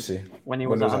at Anorthosis. When he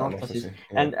was at Anorthosis.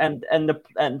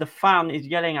 And the fan is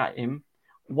yelling at him,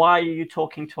 "Why are you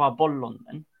talking to Apollon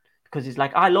then?" Because he's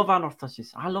like, I love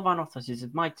Anorthosis.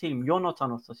 It's my team. You're not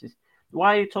Anorthosis.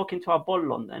 Why are you talking to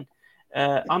Apollon then?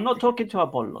 I'm not talking to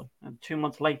Apollon. And 2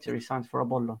 months later, he signs for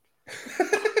Apollon.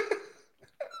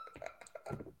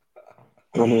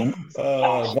 Brilliant.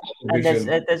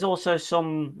 And there's also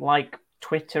some like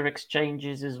Twitter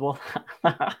exchanges is what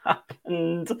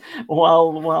happened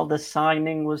while the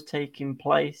signing was taking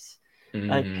place.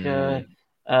 Like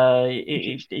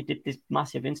he did this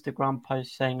massive Instagram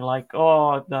post saying like,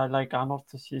 "Oh, like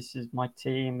Anorthosis is my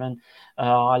team, and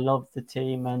I love the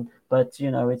team, but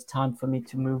it's time for me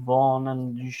to move on,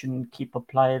 and you shouldn't keep a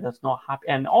player that's not happy,"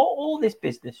 and all this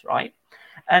business, right?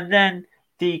 And then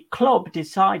the club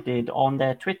decided on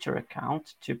their Twitter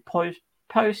account to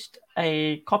post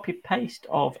a copy paste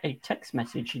of a text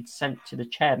message he'd sent to the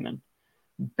chairman,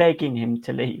 begging him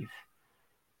to leave.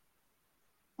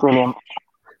 Brilliant.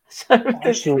 So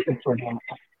Absolutely brilliant.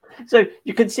 So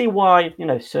you can see why,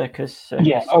 circus.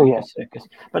 Yeah. Circus.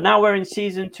 But now we're in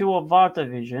season 2 of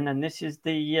Wardavision, and this is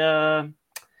the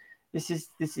he's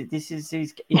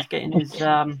getting his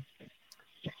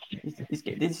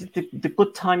this is the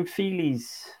good time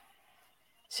feelies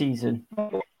season.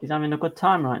 He's having a good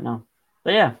time right now.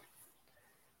 But yeah,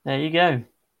 there you go.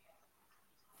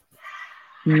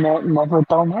 Never a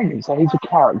dull moment. So he's a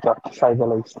character, to say the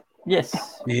least. Yes.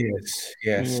 Yes.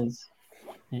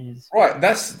 He is. Right,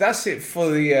 that's it for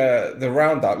the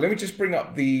roundup. Let me just bring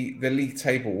up the league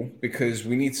table because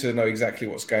we need to know exactly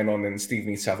what's going on, and Steve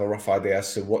needs to have a rough idea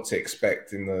as to what to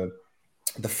expect in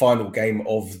the final game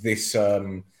of this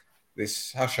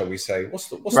this, how shall we say,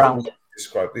 what's round? The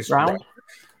describe this round?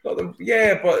 But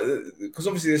because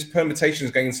obviously there's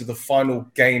permutations going into the final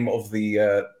game of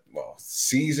the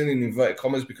season in inverted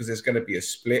commas because there's going to be a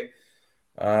split.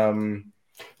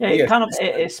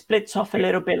 It splits off a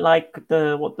little bit like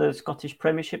what the Scottish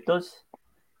Premiership does.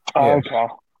 Okay.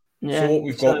 Yeah. So what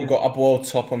we've got Apollon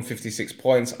top on 56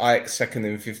 points, Ajax second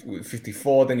with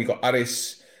 54. Then you've got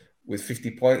Aris with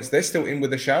 50 points. They're still in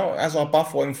with a shout, as are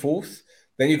Buffalo in fourth.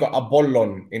 Then you've got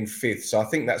Apollon in fifth. So I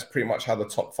think that's pretty much how the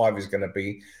top 5 is going to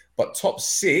be. But top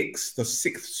 6, the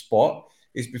 6th spot,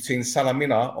 is between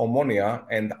Salamina, Omonia,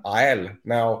 and AEL.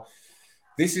 Now,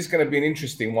 this is going to be an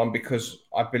interesting one because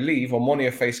I believe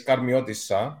Omonia faced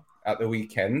Karmiotissa at the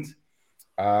weekend.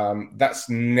 That's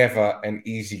never an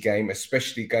easy game,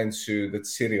 especially going to the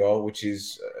Tsirio, which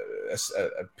is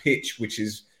a pitch which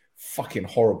is fucking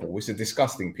horrible. It's a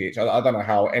disgusting pitch. I don't know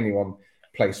how anyone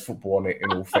plays football on it,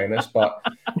 in all fairness, but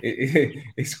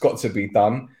it's got to be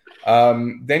done.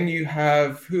 Then you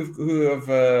have who have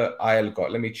AEL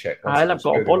got? Let me check. AEL have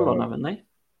got Apollon, haven't they?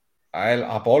 AEL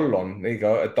Apollon. There you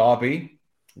go. A derby.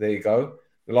 There you go.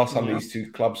 The last time these two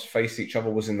clubs faced each other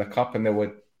was in the cup, and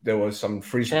there was some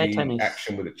frisbee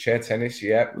action with the chair tennis.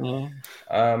 Yeah.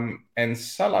 And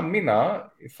Salamina,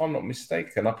 if I'm not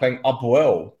mistaken, are playing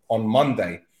Apoel on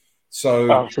Monday. So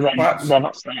they're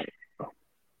not staying.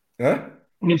 Huh?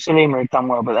 Mussolini have done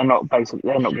well, but they're not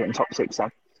getting top 6 then.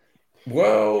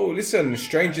 Well, listen,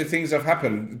 stranger things have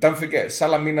happened. Don't forget,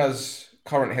 Salamina's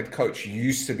current head coach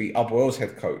used to be Apoel's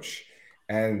head coach,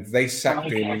 and they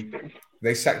sacked him.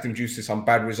 They sacked him due to some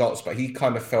bad results, but he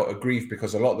kind of felt aggrieved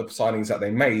because a lot of the signings that they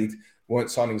made weren't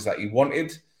signings that he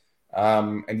wanted,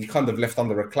 and he kind of left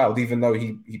under a cloud, even though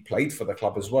he played for the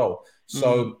club as well.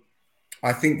 So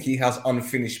I think he has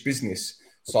unfinished business.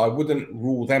 So I wouldn't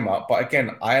rule them out. But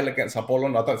again, AEL against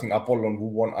Apollon, I don't think Apollon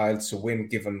will want AEL to win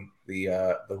given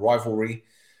the rivalry.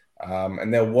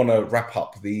 And they'll want to wrap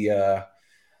up the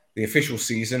official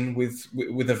season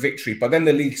with a victory. But then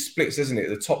the league splits, isn't it?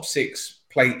 The top 6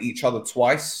 play each other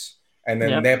twice, and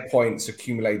then their points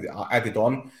accumulated are added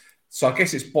on. So I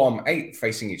guess it's bottom 8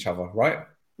 facing each other, right?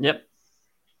 Yep.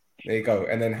 There you go.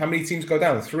 And then how many teams go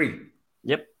down? 3.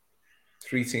 Yep.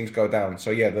 3 teams go down.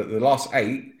 So yeah, the last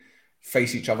 8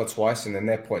 face each other twice, and then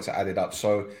their points are added up.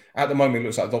 So at the moment, it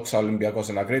looks like Doxa, Olympiacos,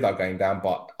 and Agreda are going down,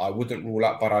 but I wouldn't rule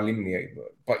out Paralimni.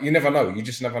 But you never know. You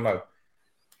just never know.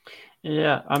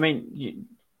 Yeah, I mean,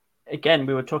 again,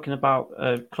 we were talking about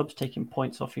clubs taking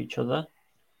points off each other,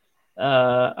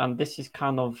 and this is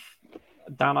kind of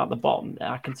down at the bottom.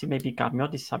 I can see maybe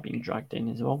Karmiotissa being dragged in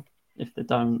as well if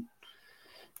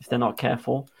they're not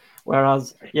careful.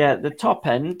 Whereas, the top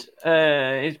end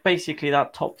is basically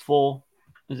that top 4,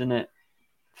 isn't it,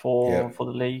 for the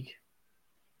league?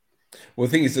 Well,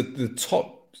 the thing is that the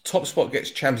top spot gets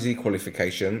Champions League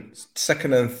qualification,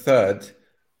 second and third.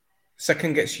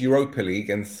 Second gets Europa League,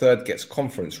 and third gets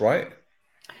Conference, right?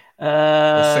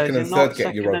 Second and third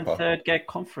get Europa. Second and third get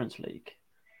Conference League,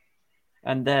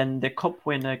 and then the cup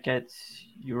winner gets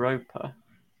Europa.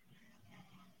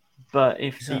 But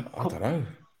if I don't know.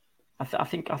 I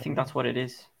think that's what it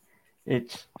is. I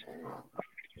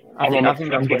think that's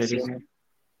what it is.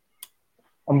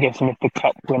 I'm guessing if the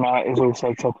cup winner is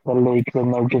also top of the league,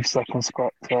 then they'll give second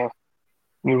spot to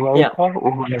Europa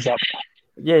or runners up.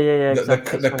 Yeah.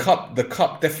 Exactly. The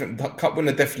cup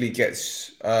winner definitely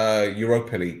gets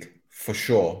Europa League for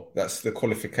sure. That's the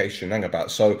qualification. Hang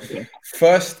about. So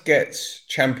first gets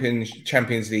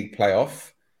Champions League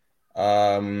playoff.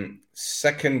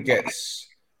 Second gets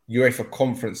UEFA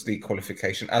Conference League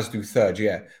qualification, as do third.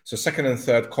 Yeah. So second and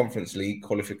third Conference League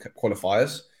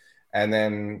qualifiers, and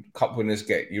then cup winners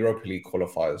get Europa League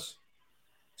qualifiers.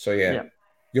 So yeah.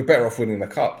 You're better off winning the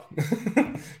cup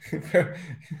in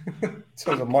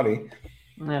terms of money.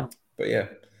 Yeah. But yeah,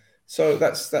 so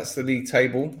that's the league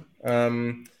table.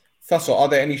 Thussell, are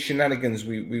there any shenanigans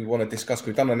we want to discuss?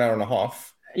 We've done an hour and a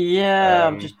half. Yeah,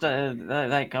 I'm just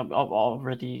like I'm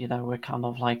already, we're kind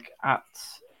of like at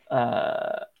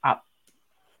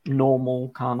normal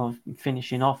kind of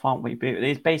finishing off, aren't we? But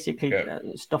it's basically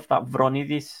stuff that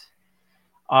Vronidis,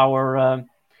 our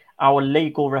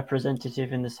legal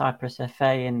representative in the Cyprus FA,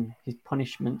 and his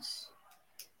punishments.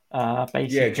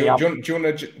 Basically, do you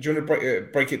want to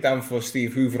break it down for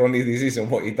Steve who Vronidis is and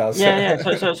what he does? Yeah.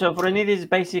 So Vronidis is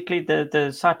basically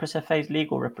the Cyprus FA's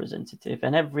legal representative,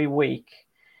 and every week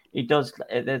he does.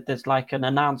 There's like an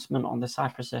announcement on the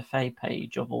Cyprus FA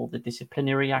page of all the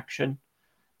disciplinary action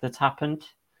that's happened.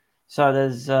 So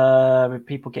there's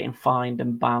people getting fined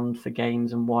and banned for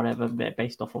games and whatever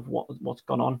based off of what's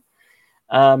gone on.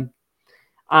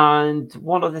 And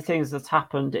one of the things that's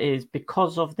happened is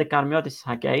because of the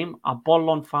Garmiodisa game,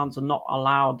 Apollon fans are not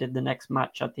allowed in the next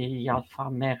match at the Alpha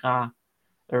Mera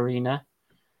Arena.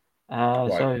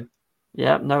 Right. So,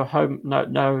 yeah, no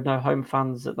home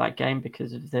fans at that game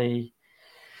because of the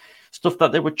stuff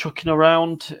that they were chucking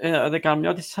around at the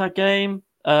Garmiodisa game.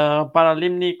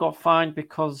 Baralimni got fined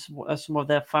because some of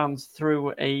their fans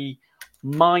threw a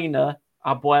minor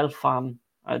Abuel fan,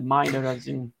 a minor as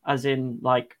in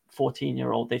like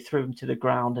 14-year-old. They threw him to the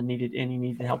ground and he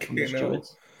needed help from the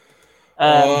stewards.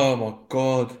 Oh my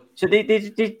god! So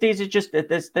these are just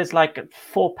there's like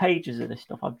 4 pages of this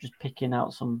stuff. I'm just picking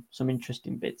out some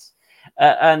interesting bits,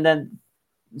 and then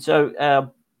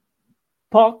so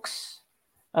Pox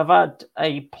have had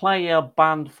a player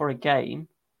banned for a game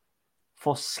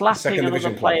for slapping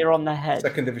another player on the head.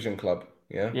 Second division club,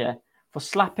 yeah, for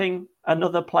slapping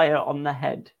another player on the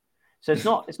head. So it's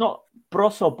not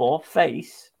Brosobo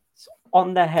face, it's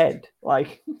on the head.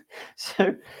 Like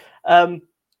so,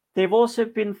 they've also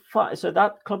been so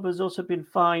that club has also been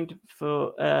fined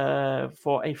for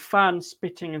a fan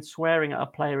spitting and swearing at a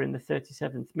player in the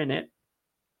 37th minute.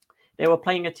 They were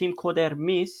playing a team called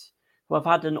Hermes, who have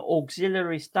had an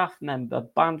auxiliary staff member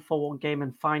banned for 1 game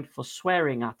and fined for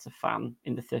swearing at a fan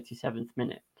in the 37th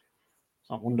minute.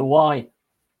 So I wonder why. I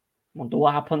wonder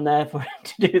what happened there for him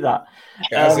to do that.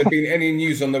 Has there been any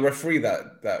news on the referee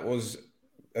that was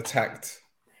attacked?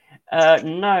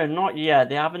 No, not yet.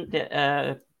 They haven't.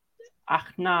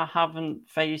 Achna haven't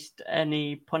faced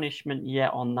any punishment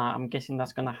yet on that. I'm guessing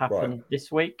that's going to happen this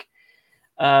week.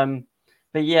 But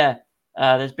yeah.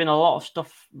 There's been a lot of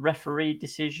stuff, referee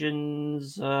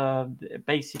decisions.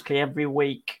 Basically, every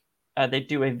week they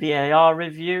do a VAR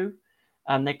review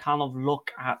and they kind of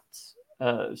look at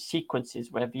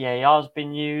sequences where VAR has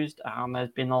been used. And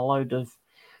there's been a load of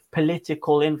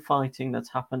political infighting that's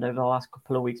happened over the last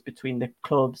couple of weeks between the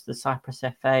clubs, the Cyprus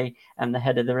FA, and the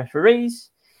head of the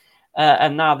referees.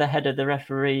 And now the head of the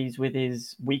referees, with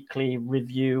his weekly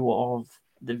review of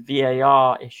the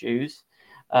VAR issues,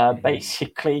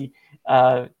 basically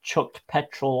chucked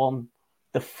petrol on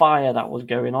the fire that was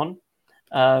going on.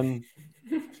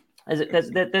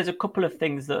 There's a couple of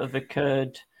things that have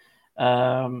occurred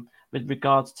with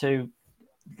regards to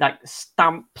like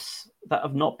stamps that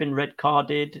have not been red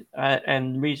carded,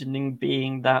 and reasoning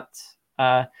being that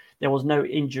there was no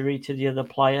injury to the other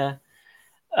player.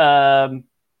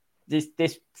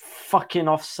 This fucking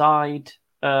offside.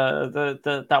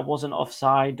 That wasn't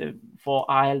offside for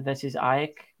Ael versus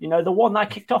Aek. The one I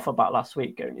kicked off about last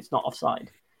week, going, it's not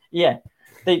offside. Yeah,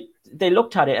 they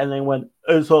looked at it and they went,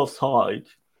 it's offside.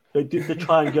 They did the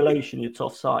triangulation, it's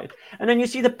offside. And then you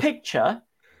see the picture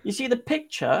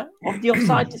of the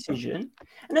offside decision,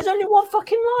 and there's only one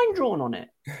fucking line drawn on it.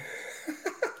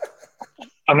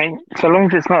 I mean, so long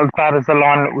as it's not as bad as the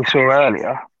line that we saw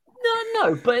earlier.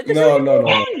 No, but there's only one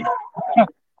line.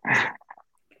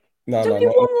 No, only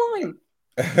one line.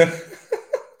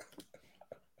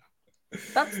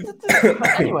 That's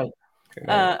anyway.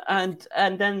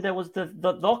 And then there was the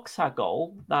Doxa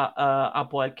goal that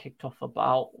Aboy kicked off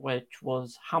about, which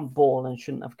was handball and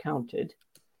shouldn't have counted.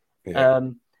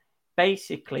 Yeah.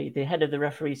 Basically, the head of the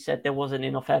referee said there wasn't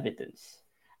enough evidence,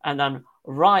 and then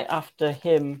right after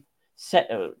him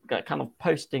kind of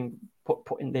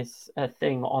putting this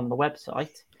thing on the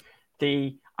website,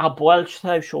 the Aboy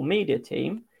social media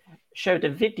team showed a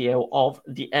video of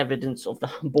the evidence of the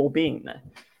handball being there,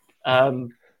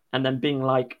 and then being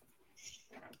like,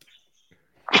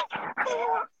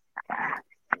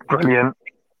 Brilliant.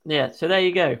 Yeah, so there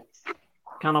you go.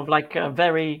 Kind of like a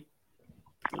very,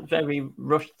 very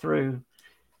rushed through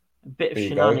bit of There you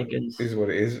shenanigans. go. This is what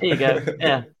it is. There you go.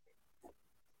 Yeah.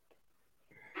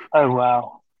 Oh,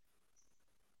 wow.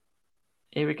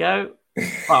 Here we go.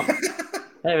 Bam.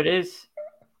 There it is.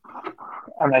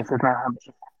 And they said no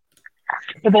handball.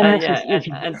 But then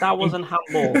And that wasn't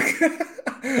handball.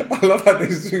 I love how they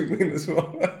zoom in as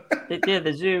well.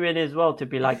 They zoom in as well to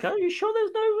be like, are you sure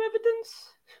there's no evidence?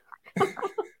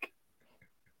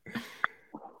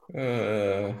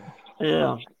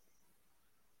 Yeah.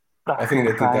 I think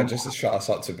they did that just to shut us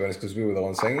up, to be honest, because we were the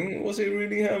ones saying, was it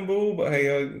really handball? But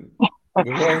hey, we're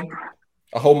wrong.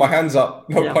 I hold my hands up,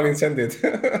 no pun intended.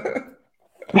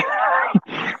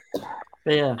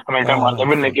 Yeah. I mean, don't worry, they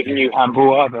wouldn't have given you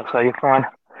handball either, so you're fine.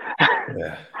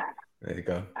 Yeah. There you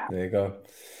go. There you go.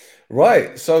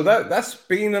 Right. So that's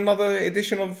been another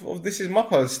edition of This Is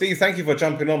Mappa. Steve, thank you for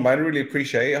jumping on, man. Really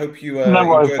appreciate it. I hope you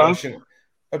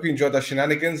enjoyed our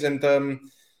shenanigans, and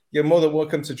you're more than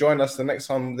welcome to join us the next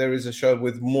time there is a show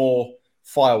with more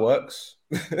fireworks.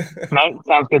 No,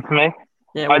 sounds good to me.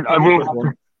 Yeah,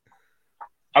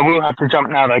 I will have to jump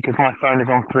now though, because my phone is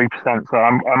on 3%, so I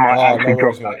might actually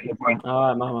drop that at the point. All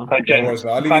right, Mama. So, James,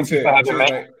 thank you for having me.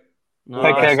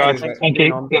 Take care, guys. Thank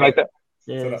you.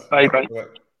 See you later. Bye.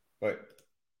 Bye.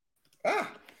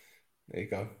 There you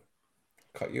go.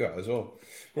 Cut you out as well.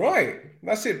 Right.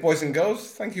 That's it, boys and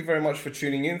girls. Thank you very much for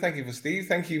tuning in. Thank you for Steve.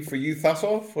 Thank you for you,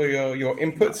 Thasso, for your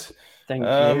input. Thank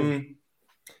you.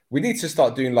 We need to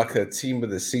start doing like a team of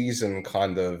the season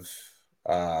kind of,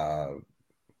 I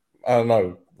don't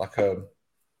know, like our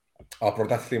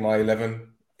my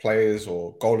 11 players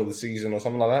or goal of the season or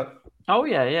something like that. Oh,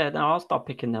 yeah. No, I'll start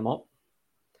picking them up.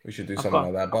 We should do something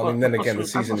like that. But I mean, then again, the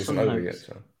season isn't over yet.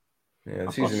 So yeah,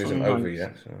 the season isn't over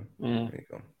yet. So yeah, there you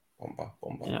go. Bomba.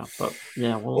 Yeah, but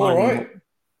yeah, we'll all right.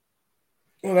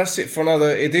 Well, that's it for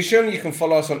another edition. You can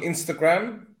follow us on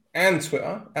Instagram and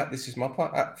Twitter at This Is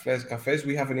Mappa, at Flares Cafes.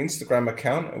 We have an Instagram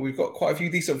account and we've got quite a few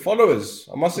decent followers,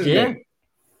 I must admit. Yeah.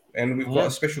 And we've got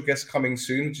a special guest coming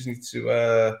soon. We just need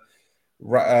to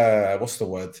what's the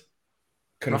word?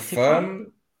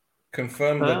 Confirm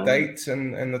the date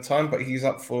and the time, but he's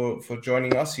up for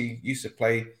joining us. He used to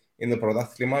play in the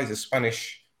Wardavision. He's a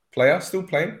Spanish player, still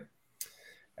playing.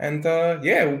 And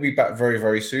we'll be back very,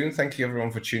 very soon. Thank you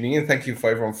everyone for tuning in. Thank you for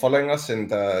everyone following us and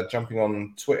jumping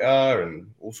on Twitter and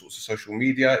all sorts of social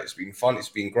media. It's been fun. It's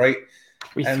been great.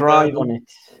 We thrive on it.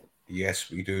 Yes,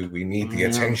 we do. We need the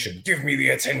attention. Give me the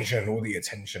attention, all the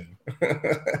attention.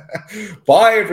 Bye, everyone.